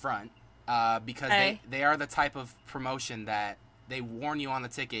sit in the front because Okay. they are the type of promotion that they warn you on the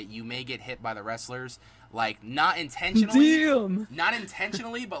ticket you may get hit by the wrestlers. Like, not intentionally. Damn. Not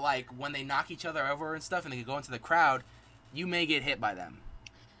intentionally, but like when they knock each other over and stuff and they go into the crowd, you may get hit by them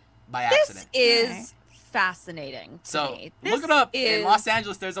by accident. This is Okay. fascinating to So me. look This it up. is- In Los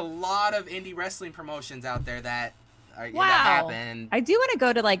Angeles, there's a lot of indie wrestling promotions out there that Wow. happen. I do want to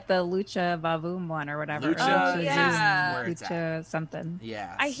go to like the Lucha Vavoom one or whatever. Lucha Oh, is yeah. where it's at. Lucha something.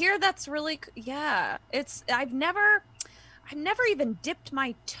 Yeah. I hear that's really yeah. It's I've never even dipped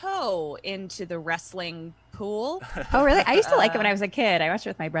my toe into the wrestling pool. Oh, really? I used to like it when I was a kid. I watched it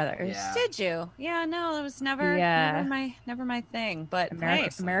with my brothers. Yeah. Did you? Yeah, no, it was never Yeah. never my thing. But American, hey.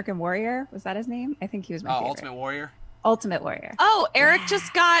 American Warrior, was that his name? I think he was my favorite. Ultimate Warrior. Ultimate Warrior. Oh, Eric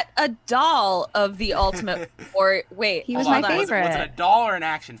just got a doll of the Ultimate or wait, He was Hold my on. Was it a favorite. doll or an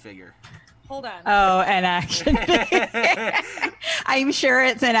action figure? hold on. Oh, an action I'm sure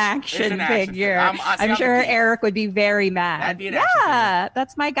it's an action It's an action figure. figure. I'm I'm sure the geek. Eric would be very mad. That'd be an yeah, action figure.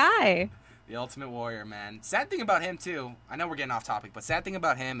 that's my guy. The Ultimate Warrior, man. Sad thing about him, too, I know we're getting off topic, but sad thing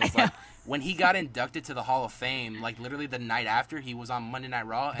about him is, like, when he got inducted to the Hall of Fame, like, literally the night after, he was on Monday Night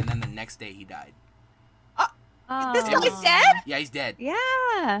Raw, and then the next day he died. This guy's dead? Yeah, he's dead.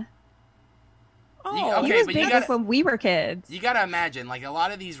 Yeah. Oh, He was big when we were kids. You gotta imagine, like, a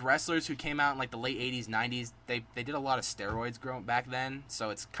lot of these wrestlers who came out in, like, the late 80s, 90s, they did a lot of steroids back then,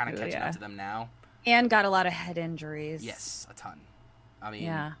 so it's kind of catching up to them now. and got a lot of head injuries. Yes, a ton. I mean,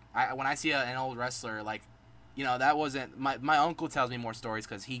 Yeah. when I see an old wrestler, like, you know, that wasn't... My uncle tells me more stories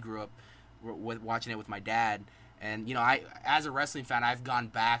because he grew up with watching it with my dad. And, you know, as a wrestling fan, I've gone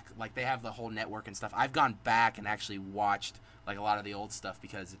back. Like, they have the whole network and stuff. I've gone back and actually watched, like, a lot of the old stuff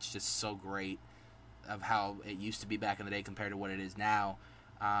because it's just so great of how it used to be back in the day compared to what it is now.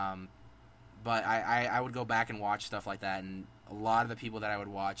 But I would go back and watch stuff like that. And a lot of the people that I would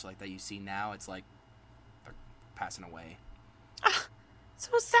watch, like, that you see now, it's like they're passing away.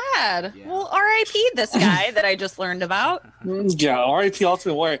 So sad. Yeah. Well, R.I.P. this guy that I just learned about. Yeah, R.I.P.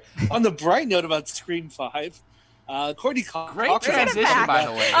 Ultimate Warrior. On the bright note about Scream 5, Courtney Cox. Great transition, by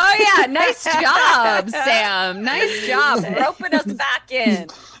the way. Oh, yeah. Nice job, Sam. Nice job roping us back in.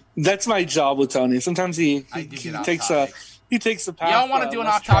 That's my job with Tony. Sometimes he takes the path. Y'all want to do an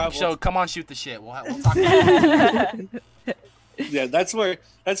off-topic show? Come on, shoot the shit. We'll talk about it. Yeah, that's where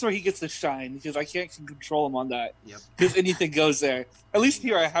he gets to shine because I can't control him on that. Yep. Because anything goes there. At least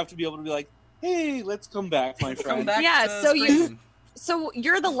here, I have to be able to be like, "Hey, let's come back, my friend." Come back Yeah, to so Scream. So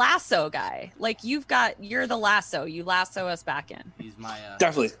you're the lasso guy. Like you're the lasso. You lasso us back in. He's my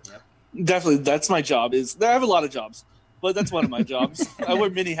Definitely. Yep. Definitely, that's my job. I have a lot of jobs, but that's one of my jobs. I wear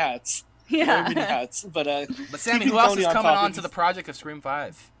many hats. I wear many hats. But Sammy, who else is coming on to the project of Scream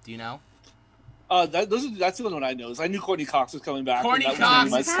 5? Do you know? That's the only one I know. I knew Courtney Cox was coming back. Courtney and Cox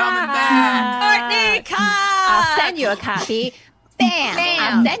that was is coming back. Courtney Cox. I'll send you a copy. Bam.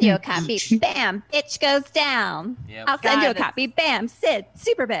 I'll send you a copy. Bam. Bitch goes down. Yep. I'll send you a God, copy. Bam. Sid.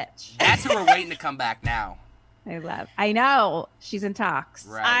 Super bitch. That's who we're waiting to come back now. I know. She's in talks.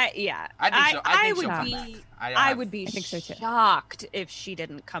 Right. I think I would she'll come be. back. I would be I think so, too. shocked if she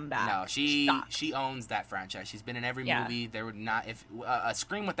didn't come back. No, she Shocked. owns that franchise. She's been in every Yeah. movie. There would not if a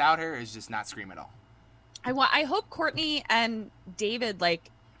Scream without her is just not Scream at all. I hope Courtney and David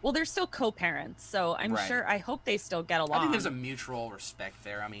they're still co-parents, so I'm Right. sure. I hope they still get along. I think there's a mutual respect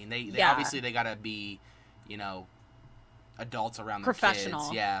there. I mean, they Yeah. obviously they gotta be, you know, adults around the Professional.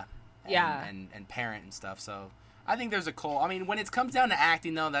 kids, yeah, and parent and stuff. So I think there's a cool. I mean, when it comes down to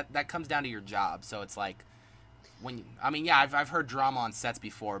acting, though, that comes down to your job. So it's like I've heard drama on sets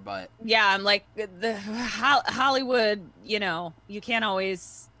before, but Yeah, I'm like the Hollywood. You know, you can't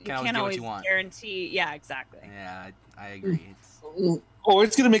always get what you want. guarantee. Yeah, exactly. yeah, I agree. Or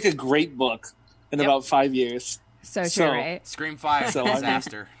it's going to make a great book in Yep. about 5 years. So true, So- right? Scream 5 So,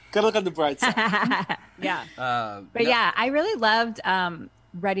 disaster. Gotta look on the bright side. Yeah. But yeah, I really loved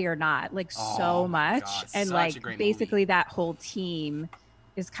Ready or Not, like Oh so my much. God, And such like a great basically movie. that whole team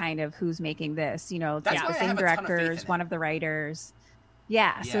is kind of who's making this, you know, That's the why I same have a ton of faith directors, in one it. of the writers.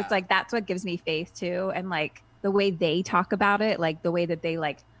 Yeah. So Yeah. it's like that's what gives me faith too. And like the way they talk about it, like the way that they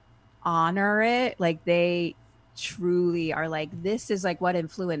like honor it, like they truly are like, this is like what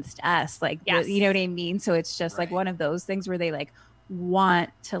influenced us. Like Yes. you know what I mean? So it's just like Right. one of those things where they like want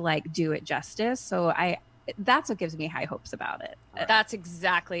to like do it justice. So that's what gives me high hopes about it. Right. That's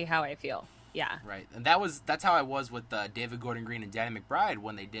exactly how I feel. Yeah. Right, and that's how I was with David Gordon Green and Danny McBride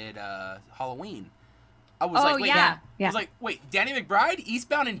when they did Halloween. I was like, wait, yeah. I was like, wait, Danny McBride,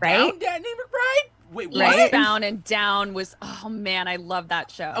 Eastbound and Right? Down, Danny McBride? Wait, what? Right? Eastbound and Down was, oh man, I love that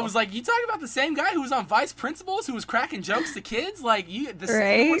show. I was like, you talking about the same guy who was on Vice Principals, who was cracking jokes to kids? Like,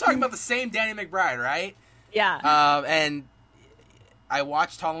 Right? we're talking about the same Danny McBride, right? yeah. And I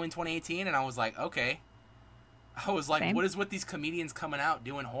watched Halloween 2018, and I was like, okay. I was like, Same. what is with these comedians coming out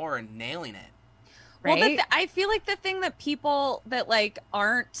doing horror and nailing it? Well, Right? I feel like the thing that people that like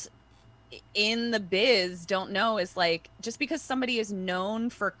aren't in the biz don't know is like just because somebody is known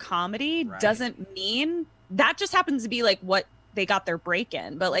for comedy Right. doesn't mean that just happens to be like what they got their break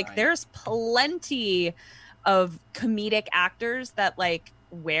in. But like Right. there's plenty of comedic actors that like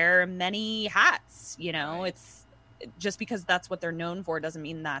wear many hats, you know. Right. It's just because that's what they're known for doesn't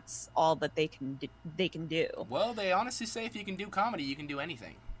mean that's all that they can do. Well, they honestly say if you can do comedy, you can do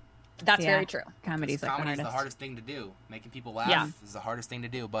anything. That's Yeah. very true. Comedy's like the Comedy is the hardest. hardest thing to do. Making people laugh Yeah. is the hardest thing to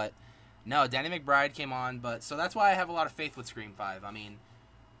do. But no, Danny McBride came on. But so that's why I have a lot of faith with Scream 5. I mean,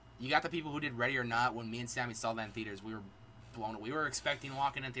 you got the people who did Ready or Not. When me and Sammy saw that in theaters, we were blown. We were expecting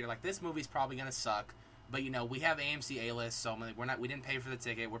walking in theater like this movie's probably gonna suck. But you know, we have AMC A-list, so I'm like, we didn't pay for the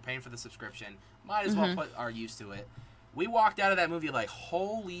ticket. We're paying for the subscription. Might as well put our use to it. We walked out of that movie like,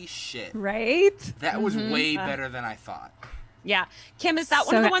 holy shit. Right? That was way better than I thought. Yeah. Kim, is that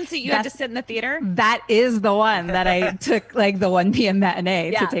one of the ones that you had to sit in the theater? That is the one that I took like the 1 p.m.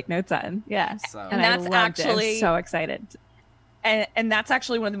 matinee to take notes on. Yeah. So, and that's actually so excited. And that's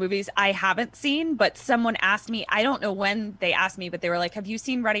actually one of the movies I haven't seen, but someone asked me, I don't know when they asked me, but they were like, have you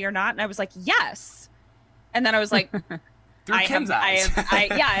seen Ready or Not? And I was like, yes. And then I was like, I have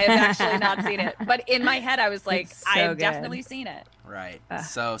actually not seen it. But in my head, I was like, I've definitely seen it. Right.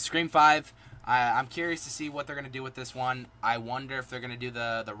 So Scream 5, I'm curious to see what they're going to do with this one. I wonder if they're going to do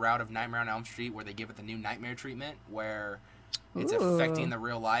the route of Nightmare on Elm Street where they give it the new Nightmare treatment where it's affecting the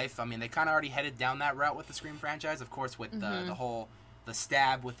real life. I mean, they kind of already headed down that route with the Scream franchise, of course, with the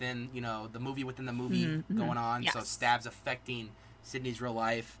stab within, the movie within the movie going on. Yes. So stabs affecting Sydney's real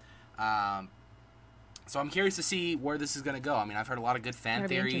life. So I'm curious to see where this is going to go. I mean, I've heard a lot of good fan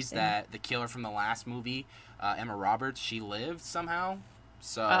theories that the killer from the last movie, Emma Roberts, she lived somehow.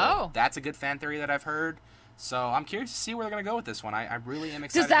 So that's a good fan theory that I've heard. So I'm curious to see where they're going to go with this one. I really am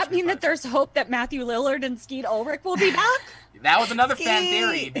excited. Does that mean that there's hope that Matthew Lillard and Skeet Ulrich will be back? That was another fan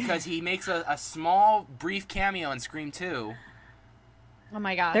theory because he makes a small, brief cameo in Scream 2. Oh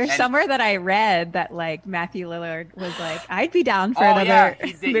my gosh. There's somewhere that I read that like Matthew Lillard was like, I'd be down for another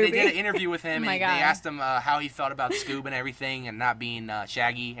movie. They did an interview with him and they asked him how he felt about Scoob and everything and not being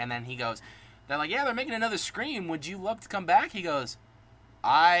Shaggy. And then he goes, they're like, yeah, they're making another Scream. Would you love to come back? He goes,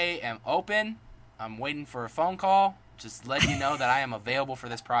 I am open. I'm waiting for a phone call. Just let you know that I am available for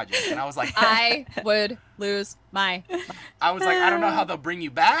this project. And I was like, I would lose my mind. I was like, I don't know how they'll bring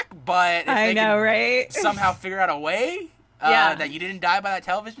you back, but if they can somehow figure out a way that you didn't die by that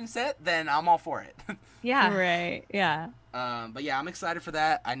television set, then I'm all for it. Yeah. Right. Yeah. But yeah, I'm excited for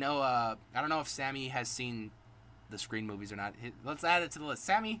that. I know. I don't know if Sammy has seen the Scream movies or not. Let's add it to the list.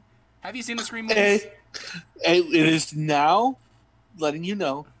 Sammy, have you seen the Scream movies? It is now letting you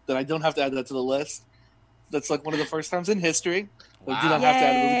know that I don't have to add that to the list. That's like one of the first times in history that I do not have to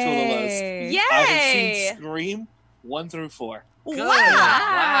add a movie to the list. Yay! I have seen Scream 1 through 4. Good.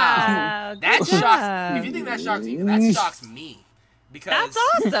 Wow. That shocks. If you think that shocks you, that shocks me. Because that's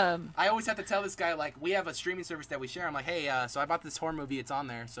awesome. I always have to tell this guy, like, we have a streaming service that we share. I'm like, hey, so I bought this horror movie. It's on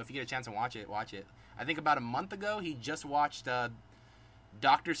there. So if you get a chance to watch it, watch it. I think about a month ago, he just watched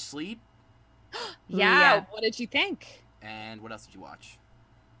Doctor Sleep. Yeah. What did you think? And what else did you watch?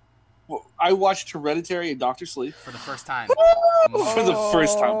 Well, I watched Hereditary and Doctor Sleep. For the first time. For the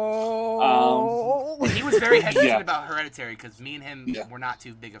first time. He was very hesitant about Hereditary because me and him were not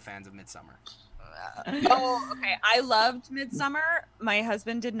too big of fans of Midsommar. Okay. I loved Midsommar. My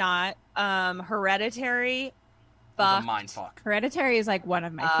husband did not. Hereditary. Was a mind fuck. Hereditary is like one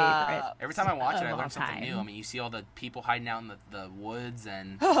of my favorite. Every time I watch it, I learn something new. I mean, you see all the people hiding out in the woods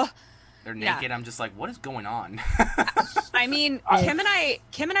and they're naked. I'm just like, what is going on? I mean, Kim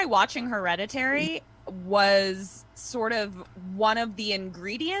and I watching Hereditary was sort of one of the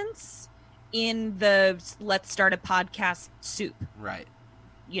ingredients in the let's start a podcast soup. Right.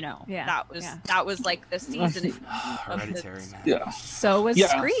 That was like the season. Hereditary, man. Yeah. So was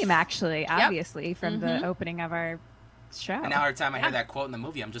Scream, actually, obviously, from the opening of our show. And now every time I hear that quote in the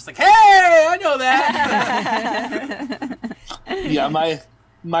movie, I'm just like, hey, I know that. Yeah,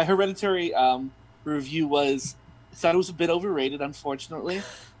 my Hereditary review was thought it was a bit overrated, unfortunately.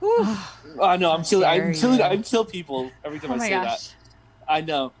 No, I'm kill people every time I say that. I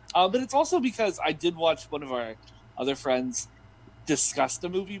know, but it's also because I did watch one of our other friends discuss the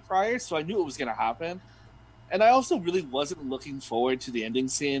movie prior, so I knew it was going to happen, and I also really wasn't looking forward to the ending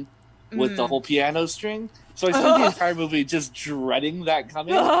scene with the whole piano string. So I spent the entire movie just dreading that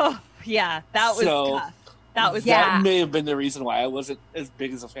coming. Yeah, that was tough. That may have been the reason why I wasn't as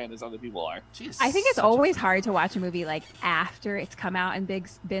big as a fan as other people are. Jeez, I think it's always hard to watch a movie like after it's come out and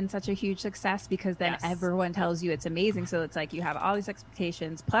been such a huge success because then everyone tells you it's amazing. So it's like you have all these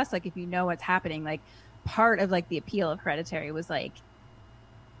expectations. Plus, like if you know what's happening, like part of like the appeal of Hereditary was like,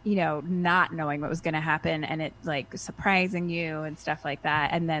 not knowing what was going to happen and it like surprising you and stuff like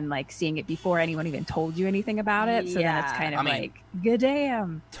that. And then like seeing it before anyone even told you anything about it. So then it's kind of like, good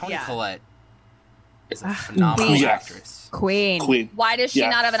damn. Toni Collette is a phenomenal actress. Queen. Why does she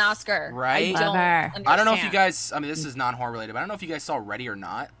not have an Oscar? Right? I don't know if you guys, this is non-horror related, but I don't know if you guys saw Ready or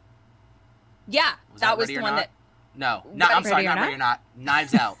Not. Yeah. That was the one that... No, I'm sorry, not Ready or Not.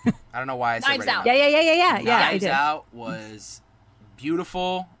 Knives Out. I don't know why I said Knives Ready Out. or Not. Yeah, Knives Out was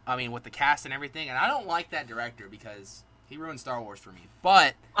beautiful. I mean, with the cast and everything. And I don't like that director because he ruined Star Wars for me.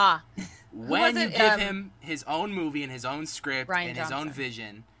 But when you give him his own movie and his own script and his own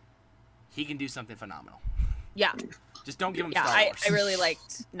vision, he can do something phenomenal. Yeah. Just don't give him Star Wars. I really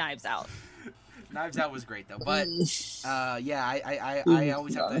liked Knives Out. Knives Out was great though, but yeah, I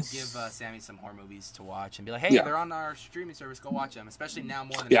always have to give Sammy some horror movies to watch and be like, hey, they're on our streaming service, go watch them. Especially now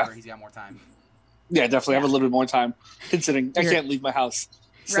more than ever, he's got more time. Yeah, definitely. I have a little bit more time, considering I can't leave my house.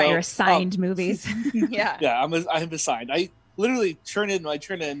 Right, you're assigned movies. Yeah, I'm assigned. I literally turn in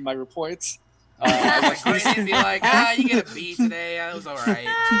my reports. And be like, you get a B today. That was all right.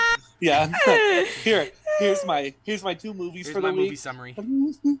 Yeah. Here's my 2 movies for the week. Movie summary.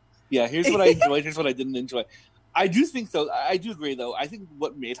 Yeah, here's what I enjoyed. Here's what I didn't enjoy. I do agree though. I think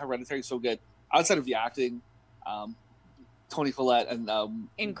what made Hereditary so good, outside of the acting, Toni Collette and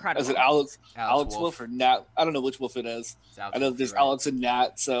incredible. Is it Alex Wolff or Nat? I don't know which Wolf it is. I know there's Alex and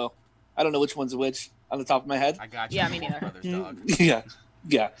Nat, so I don't know which one's which on the top of my head. I got you. Yeah, me neither. Brothers, dog.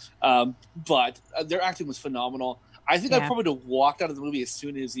 Yeah. But their acting was phenomenal. I think I probably would have walked out of the movie as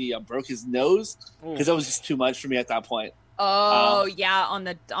soon as he broke his nose, because that was just too much for me at that point. Oh yeah, on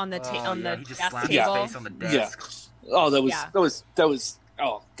the he just desk slammed table. his face on the desk. Yeah. Oh, that was.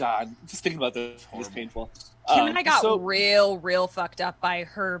 Oh God, just thinking about that was painful. Kim and I got real fucked up by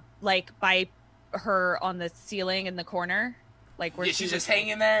her, by her on the ceiling in the corner, where she's just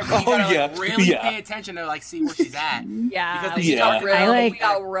hanging there. But you gotta really pay attention to see where she's at. Yeah, because we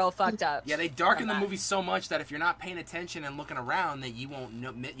got real fucked up. Yeah, they darken the movie so much that if you're not paying attention and looking around, that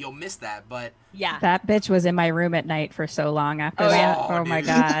you'll miss that. But yeah, that bitch was in my room at night for so long after that. Oh my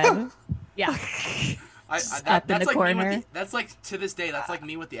God. Yeah. Up in the corner. That's to this day. That's like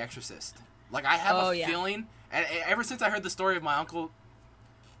me with The Exorcist. I have a feeling, and ever since I heard the story of my uncle,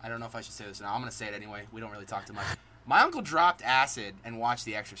 I don't know if I should say this now. I'm gonna say it anyway. We don't really talk too much. My uncle dropped acid and watched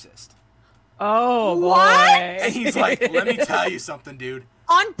The Exorcist. Oh, boy. What? And he's like, let me tell you something, dude.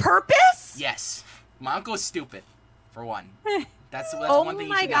 On purpose? Yes. My uncle is stupid, for one. That's oh one thing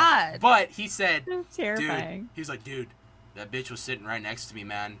my God. But he said, that's terrifying. Dude, he's like, dude, that bitch was sitting right next to me,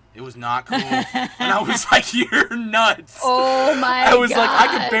 man. It was not cool. And I was like, you're nuts. Oh, my God. I was like,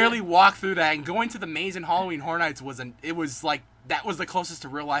 I could barely walk through that. And going to the maze in Halloween Horror Nights that was the closest to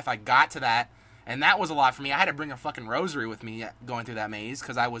real life I got to that. And that was a lot for me. I had to bring a fucking rosary with me going through that maze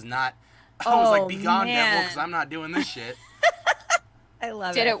because I was like, be gone, devil, because I'm not doing this shit. I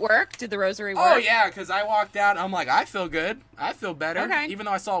love it. Did it work? Did the rosary work? Oh, yeah, because I walked out. I'm like, I feel good. I feel better. Okay. Even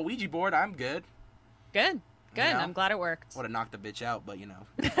though I saw a Ouija board, I'm good. Good. You know? I'm glad it worked. Would have knocked the bitch out, but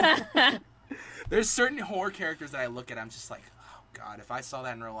There's certain horror characters that I look at, I'm just like, oh, God, if I saw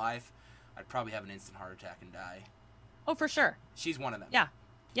that in real life, I'd probably have an instant heart attack and die. Oh, for sure. She's one of them.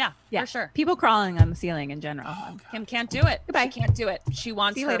 Yeah, for sure. People crawling on the ceiling in general. Oh, Kim can't do it. Goodbye. She can't do it. She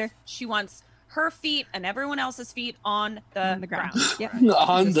wants See you later. She wants her feet and everyone else's feet on the ground. Yep.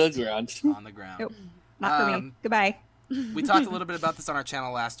 On the ground. On the ground. Nope. Not for me. Goodbye. We talked a little bit about this on our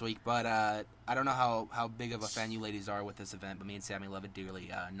channel last week, but I don't know how big of a fan you ladies are with this event, but me and Sammy love it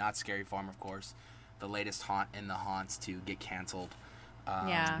dearly. Not Scary Farm, of course. The latest haunt in the haunts to get canceled.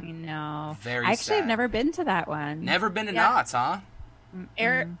 Yeah. I know. Very I actually have sad. never been to that one. Never been to Knott's, huh?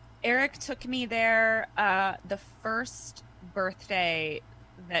 Eric took me there the first birthday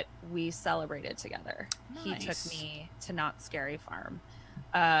that we celebrated together. Nice. He took me to Not Scary Farm.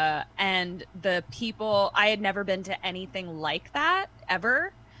 And the people, I had never been to anything like that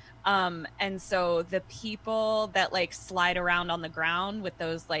ever. And so the people that slide around on the ground with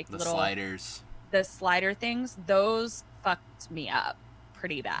those the little sliders, the slider things, those fucked me up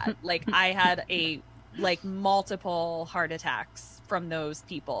pretty bad. I had multiple heart attacks from those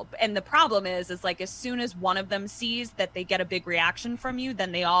people. And the problem is as soon as one of them sees that they get a big reaction from you,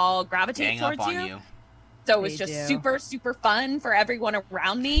 then they all gravitate gang up towards on you. So it was just super, super fun for everyone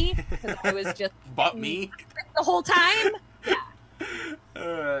around me. Because I was just But me the whole time. Yeah.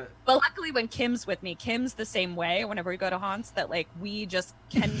 Uh, But luckily when Kim's with me, Kim's the same way whenever we go to haunts, that we just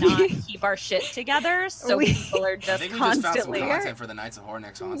cannot keep our shit together. So people are I just think we just found some constantly content for the Nights of Horror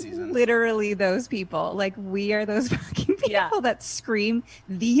next haunt season. Literally those people. We are those fucking people that scream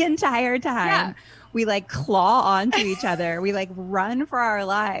the entire time. Yeah. We claw onto each other. We run for our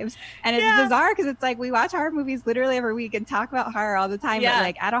lives. And it's bizarre because it's we watch horror movies literally every week and talk about horror all the time. Yeah.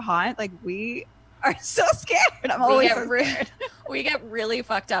 But at a haunt, we are so scared. I'm always so scared. We get really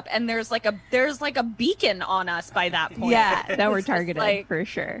fucked up, and there's a beacon on us by that point. Yeah, that we're It's just targeted for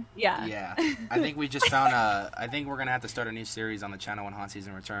sure. Yeah. Yeah, I think we just found I think we're gonna have to start a new series on the channel when haunt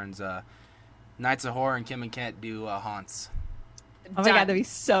season returns. Nights of Horror and Kim and Kent do haunts. Oh my God, that'd be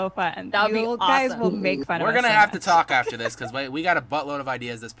so fun. That would be you guys awesome. will make fun of We're us gonna so have to much. talk after this because we got a buttload of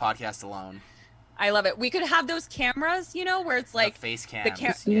ideas this podcast alone. I love it. We could have those cameras, where it's The face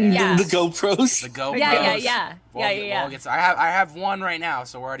cams. Yeah. The GoPros. The GoPros. Yeah. I have one right now,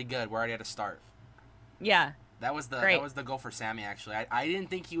 so we're already good. We're already at a start. Yeah. That was Great. that was the goal for Sammy. Actually, I didn't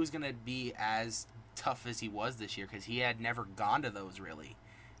think he was gonna be as tough as he was this year because he had never gone to those really,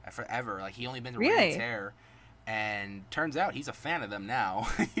 forever. Like he only been to Reign of Terror, and turns out he's a fan of them now.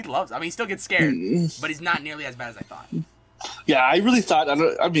 He loves. I mean, he still gets scared, but he's not nearly as bad as I thought. Yeah, I really thought.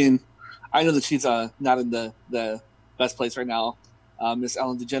 I mean, I know that she's not in the best place right now, Miss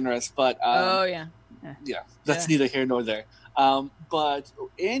Ellen DeGeneres, but yeah, that's neither here nor there. But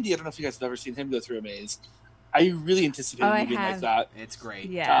Andy, I don't know if you guys have ever seen him go through a maze. I really anticipated him being like that. It's great.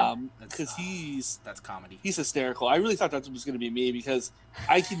 Yeah. Because that's comedy. He's hysterical. I really thought that was going to be me because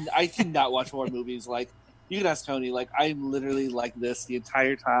I cannot watch horror movies. Like, you can ask Tony. Like, I'm literally like this the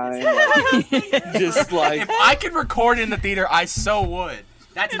entire time. Like, just like, if I could record in the theater, I so would.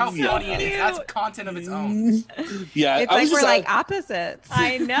 That's how funny it is. That's content of its own. Yeah, it's like we're like opposites.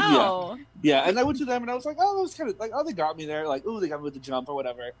 I know. Yeah, and I went to them and I was like, oh, that was kind of like, oh, they got me there. Like, oh, they got me with the jump or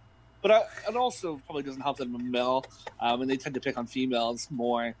whatever. But it also probably doesn't help them in male, and they tend to pick on females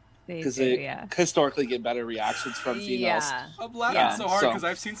more because they historically get better reactions from females. Yeah. I'm laughing so hard because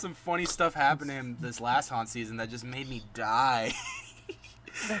I've seen some funny stuff happen to him this last haunt season that just made me die.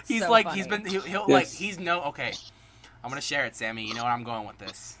 He's so like, funny. he'll like, he's no, okay. I'm going to share it, Sammy. You know where I'm going with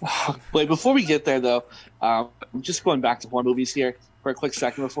this. Wait, before we get there, though, just going back to horror movies here for a quick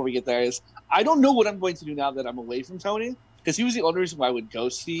second before we get there is, I don't know what I'm going to do now that I'm away from Tony, because he was the only reason why I would go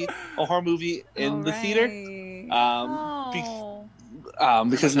see a horror movie in the theater.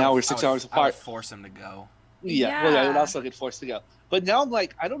 Because now we're 6 hours apart. I would force him to go. Yeah, well, I would also get forced to go. But now I'm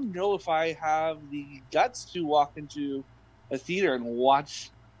like, I don't know if I have the guts to walk into a theater and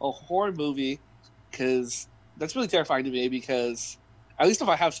watch a horror movie, because that's really terrifying to me, because at least if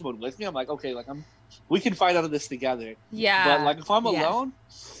I have someone with me, I'm like, okay, like we can fight out of this together. Yeah. But like if I'm alone,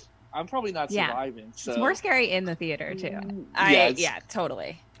 I'm probably not surviving. So it's more scary in the theater too.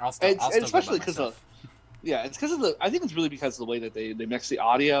 Totally. I'll still especially because it's because of the. I think it's really because of the way that they mix the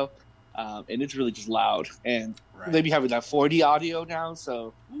audio, and it's really just loud. And they be having that 4D audio now,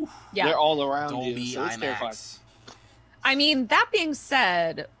 so they're all around Dolby you. So it's terrifying. I mean, that being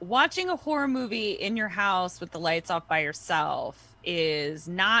said, watching a horror movie in your house with the lights off by yourself is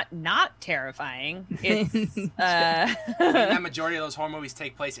not terrifying. It's I mean, that majority of those horror movies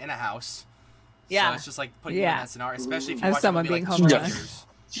take place in a house. Yeah. So it's just like putting you in that scenario, especially if you as watch someone being homeless.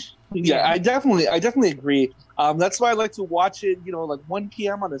 Yeah, I definitely agree. That's why I like to watch it, like 1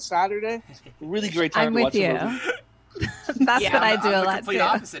 p.m. on a Saturday. Really great time to watch a movie. That's what I do I'm a the lot complete too.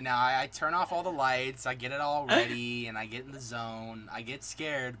 opposite now. I turn off all the lights, I get it all ready, and I get in the zone. I get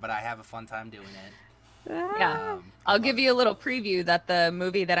scared, but I have a fun time doing it. Yeah. I'll give you a little preview that the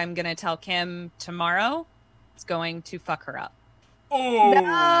movie that I'm going to tell Kim tomorrow is going to fuck her up. Oh!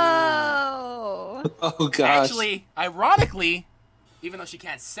 No! Oh, gosh. Actually, ironically, even though she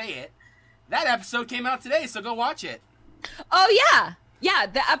can't say it, that episode came out today, so go watch it. Oh, yeah. Yeah,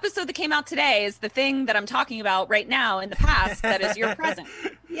 the episode that came out today is the thing that I'm talking about right now in the past that is your present.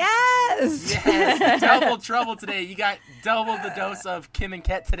 Yes! Double trouble today. You got double the dose of Kim and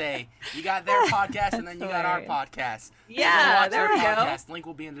Ket today. You got their podcast, and then you got our podcast. Yeah, watch there our we go. podcast. Link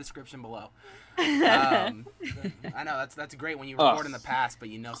will be in the description below. I know, that's great when you record in the past, but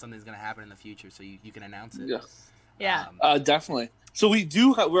you know something's going to happen in the future, so you can announce it. Yeah. Definitely. So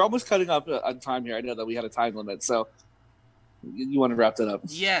we're almost cutting up on time here. I know that we had a time limit, so you want to wrap that up?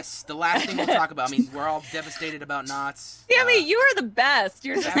 Yes, the last thing we'll talk about. I mean, we're all devastated about knots. Sammy, you are the best.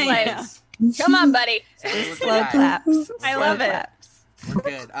 You're just like, come on, buddy. Slow claps. I love it. We're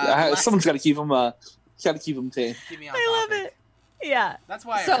good. Someone's got to keep him. Keep him tame. Keep me on I love topic. it. Yeah. That's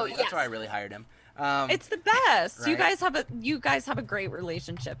why. That's why I really hired him. It's the best. Right? You guys have a great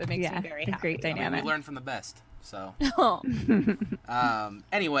relationship. It makes me very happy. Great dynamic. I mean, we learn from the best. So. Oh.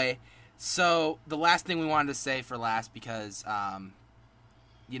 Anyway. So the last thing we wanted to say for last, because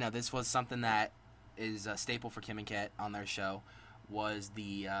this was something that is a staple for Kim and Ket on their show, was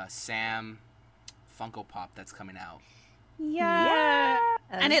the Sam Funko Pop that's coming out. Yeah.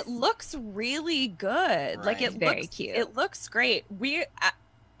 And it looks really good. Right. Like Very cute. It looks great.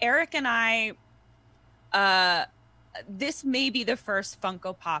 Eric and I, this may be the first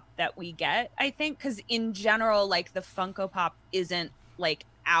Funko Pop that we get, I think, because in general, like the Funko Pop isn't like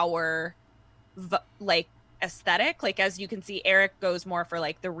our aesthetic. Like, as you can see, Eric goes more for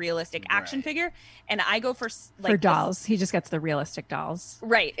like the realistic action figure, and I go for like dolls. He just gets the realistic dolls.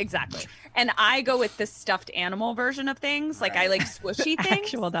 Right, exactly. And I go with the stuffed animal version of things. Like I like squishy things.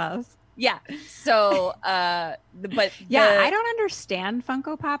 Actual dolls. Yeah. So, I don't understand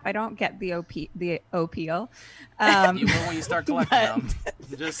Funko Pop. I don't get the appeal. You will when you start collecting them.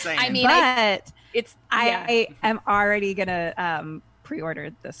 Just saying. I mean, I I am already gonna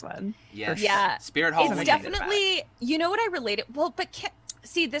pre-ordered this one. Yes. Yeah. Spirit Halloween. It's definitely, you know what I related. Well, but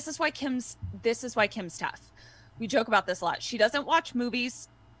see, this is why Kim's tough. We joke about this a lot. She doesn't watch movies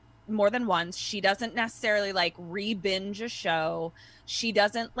more than once. She doesn't necessarily like re-binge a show. She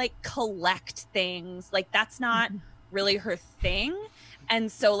doesn't like collect things. Like that's not really her thing.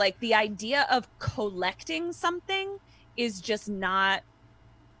 And so like the idea of collecting something is just not,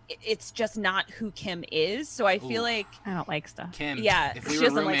 it's just not who Kim is. So I feel like I don't like stuff. Kim, Yeah, if we she were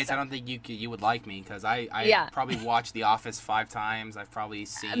doesn't like roommates, I stuff. don't think you would like me because I Yeah. probably watched The Office 5 times. I've probably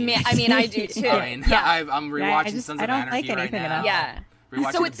seen. I mean, I do too. I mean, Yeah. I'm rewatching just- Sons I of don't Anarchy like right anything now. enough. Yeah.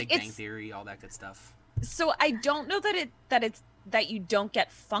 Rewatching So The Big Bang it's- Theory, all that good stuff. So I don't know that you don't get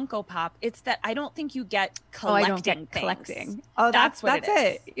Funko Pop. It's that I don't think you get Oh, collecting I don't get things. collecting. Oh, That's what that's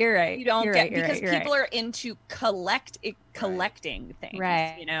it it. You're right. You don't You're get right, you're because right, you're people are into collecting things.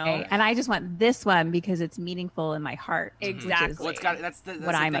 right. You know. Right. And I just want this one because it's meaningful in my heart. Exactly. Well, it's got that's the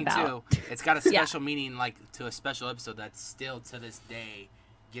what I'm thing about. too. It's got a Yeah. special meaning, like to a special episode that still to this day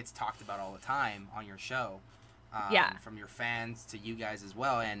gets talked about all the time on your show. Yeah. From your fans to you guys as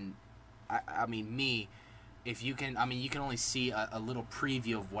well, and I mean me. If you can, I mean, you can only see a little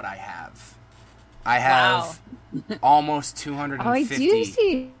preview of what I have. I have almost 250. Oh, I do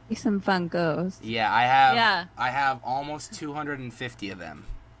see some Funkos. Yeah, I have. Yeah. I have almost 250 of them.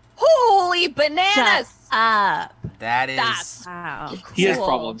 Holy bananas! Shut up. That is. That's- Wow. He has Cool.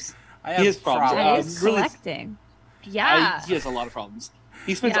 problems. I have He has problems. That problems. is really- collecting. Yeah. He has a lot of problems.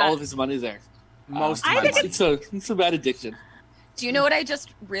 He spends Yeah. all of his money there. Most I of my think money. It's a bad addiction. Do you know what I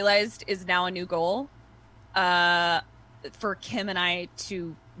just realized is now a new goal? For Kim and I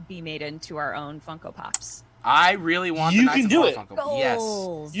to be made into our own Funko Pops. I really want You the Knights can of do War it. Funko. Yes,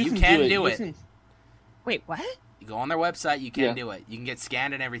 Goals. you can do You it. can- Wait, what? You go on their website. You can Yeah. do it. You can get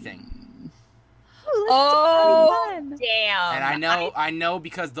scanned and everything. Oh, fun. damn. And I know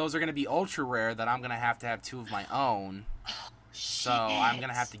because those are going to be ultra rare that I'm going to have 2 of my own. So I'm going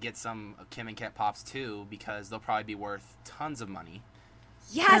to have to get some Kim and Ket Pops too because they'll probably be worth tons of money.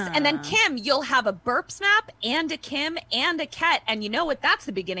 Yes, and then Huh. Kim, you'll have a burp snap and a Kim and a Ket, and you know what that's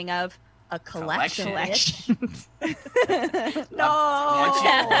the beginning of? A collection. Collection. No.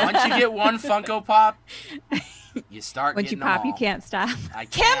 Once you get one Funko Pop, you start Once you getting them pop, you all. can't stop. I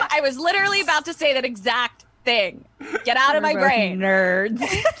Kim, can't, I was literally about to say that exact thing. Get out of my We're both brain. Nerds.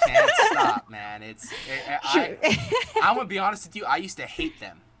 can't stop, man. I'm gonna be honest with you. I used to hate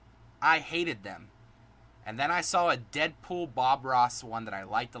them. I hated them, and then I saw a Deadpool Bob Ross one that I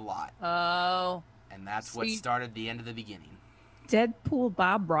liked a lot, Oh. and that's what Sweet. started the end of the beginning. Deadpool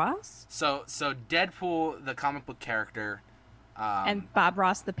Bob Ross So Deadpool, the comic book character, and Bob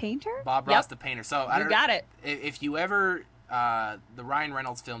Ross the painter. Bob Yep. Ross the painter. So I You don't got it. If you ever the Ryan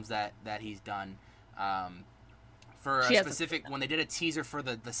Reynolds films that he's done. For She a hasn't specific, when they did a teaser for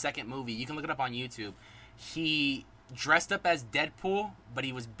the second movie, you can look it up on YouTube. He dressed up as Deadpool, but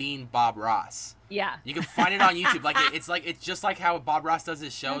he was being Bob Ross. Yeah. You can find it on YouTube. It's just like how Bob Ross does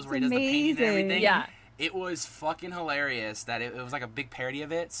his shows That's where he does the painting and amazing. everything. Yeah. It was fucking hilarious. That it was like a big parody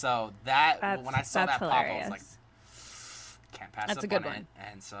of it. So that when I saw that pop, I was like, can't pass That's up a good on one. it.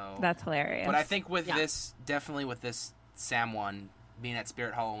 And so That's hilarious. but I think with Yeah. this, definitely with this Sam one being at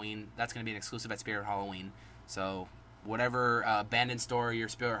Spirit Halloween, that's going to be an exclusive at Spirit Halloween. So whatever abandoned store your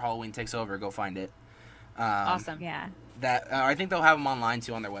Spirit Halloween takes over, go find it. Awesome. yeah. That I think they'll have them online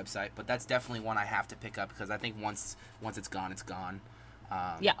too on their website, but that's definitely one I have to pick up because I think once it's gone, it's gone.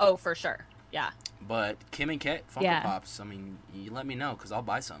 Yeah. Oh, for sure. Yeah. But Kim and Ket Funko Yeah. Pops, I mean, you let me know because I'll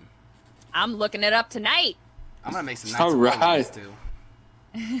buy some. I'm looking it up tonight. I'm gonna make some All nice right.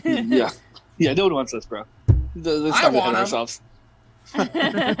 too. Yeah, no one wants us, bro. Let's I not get ahead want of 'em. ourselves.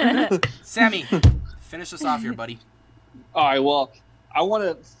 Sammy, finish us off here, buddy. All right, well, I want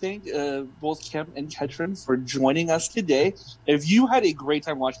to thank both Kim and Ketrin for joining us today. If you had a great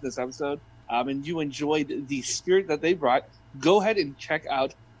time watching this episode and you enjoyed the spirit that they brought, go ahead and check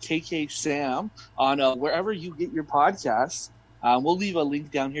out KK Sam on wherever you get your podcasts. We'll leave a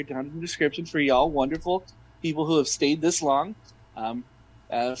link down here down in the description for y'all wonderful people who have stayed this long.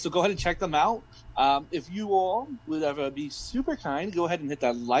 So go ahead and check them out. If you all would ever be super kind, go ahead and hit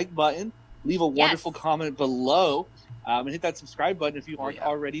that like button, leave a wonderful comment below, and hit that subscribe button if you aren't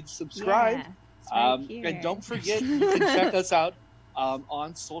already subscribed. Yeah, it's right here. And don't forget, you can check us out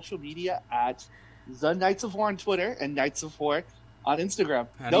on social media at The Knights of War on Twitter and Knights of War on Instagram.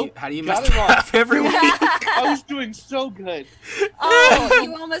 How do you got mess it wrong. that up every week? I was doing so good. Oh,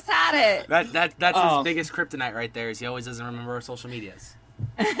 you almost had it. That's Oh. his biggest kryptonite right there. Is he always doesn't remember our social medias.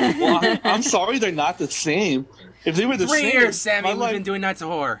 Well, I'm sorry they're not the same. If they were the 3 same, years, Sammy. my We've life- been doing Nights of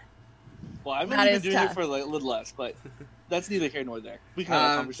Horror. Well, I've That only been is doing tough. it for like a little less, but that's neither here nor there. We can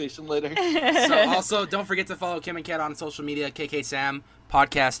have a conversation later. So also, don't forget to follow Kim and Kat on social media, KK Sam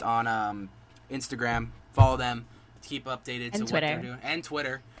Podcast on Instagram. Follow them to keep updated to what they're doing. And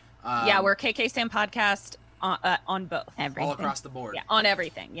Twitter. Yeah, we're KK Sam Podcast on both. Everything. All across the board. Yeah, on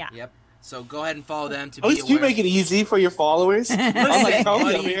everything. Yeah. Yep. So go ahead and follow them to At be least aware. you make it easy for your followers. I'm like, tell me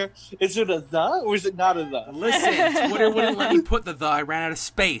buddy. over here. Is it a the or is it not a the? Listen, Twitter wouldn't let me put the. I ran out of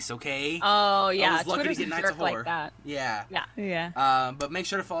space, okay? Oh, I yeah. was lucky Twitter's to get a Nights jerk of like Horror. that. Yeah. Yeah. But make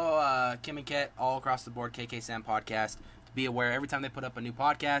sure to follow Kim and Kat all across the board, KK Sam Podcast, to be aware every time they put up a new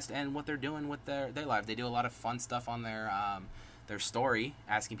podcast and what they're doing with their life. They do a lot of fun stuff on their story,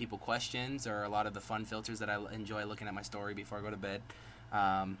 asking people questions, or a lot of the fun filters that I enjoy looking at my story before I go to bed.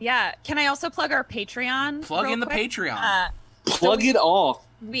 Yeah. Can I also plug our Patreon? Plug real in the quick? Patreon. Plug it all.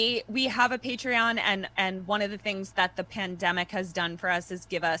 We have a Patreon, and one of the things that the pandemic has done for us is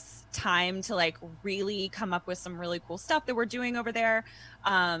give us time to like really come up with some really cool stuff that we're doing over there.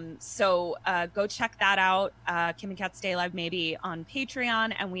 So go check that out. Kim and Kat Stay Alive maybe on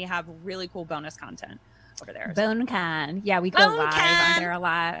Patreon, and we have really cool bonus content over there. BoneCon. Yeah, we go live BoneCon! on there a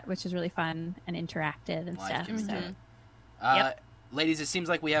lot, which is really fun and interactive and Live stuff. Kim and So. Kat. Yep. Ladies, it seems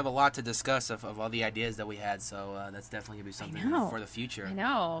like we have a lot to discuss of all the ideas that we had, so that's definitely going to be something know. for the future. I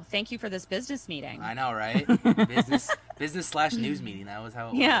know. Thank you for this business meeting. I know, right? Business/news meeting. That was how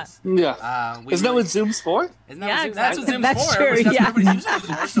it Yeah. was. Yeah. Isn't that what Zoom's for? Isn't that Yeah, what Zoom, that's what exactly. Zoom's That's for? true, That's yeah. what everybody's using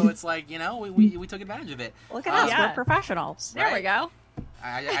it for. So it's like, we took advantage of it. Look at us. Yeah. We're professionals. There we go.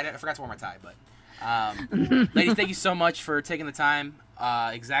 I forgot to wear my tie, but ladies, thank you so much for taking the time.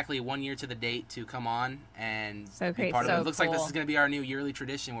 Exactly 1 year to the date to come on and So be great. part of it. So It looks like this cool. is going to be our new yearly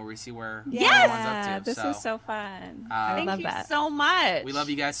tradition where we see where Yeah, everyone's up to. this so, is so fun. I I Thank love you that. so much. we love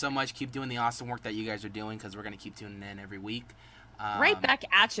you guys so much. Keep doing the awesome work that you guys are doing because we're going to keep tuning in every week. Right back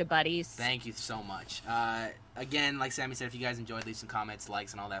at you, buddies. Thank you so much. Again, like Sammy said, if you guys enjoyed, leave some comments,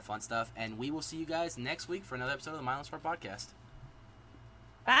 likes, and all that fun stuff. And we will see you guys next week for another episode of the Mindless Podcast.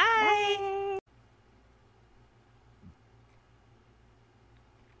 Bye.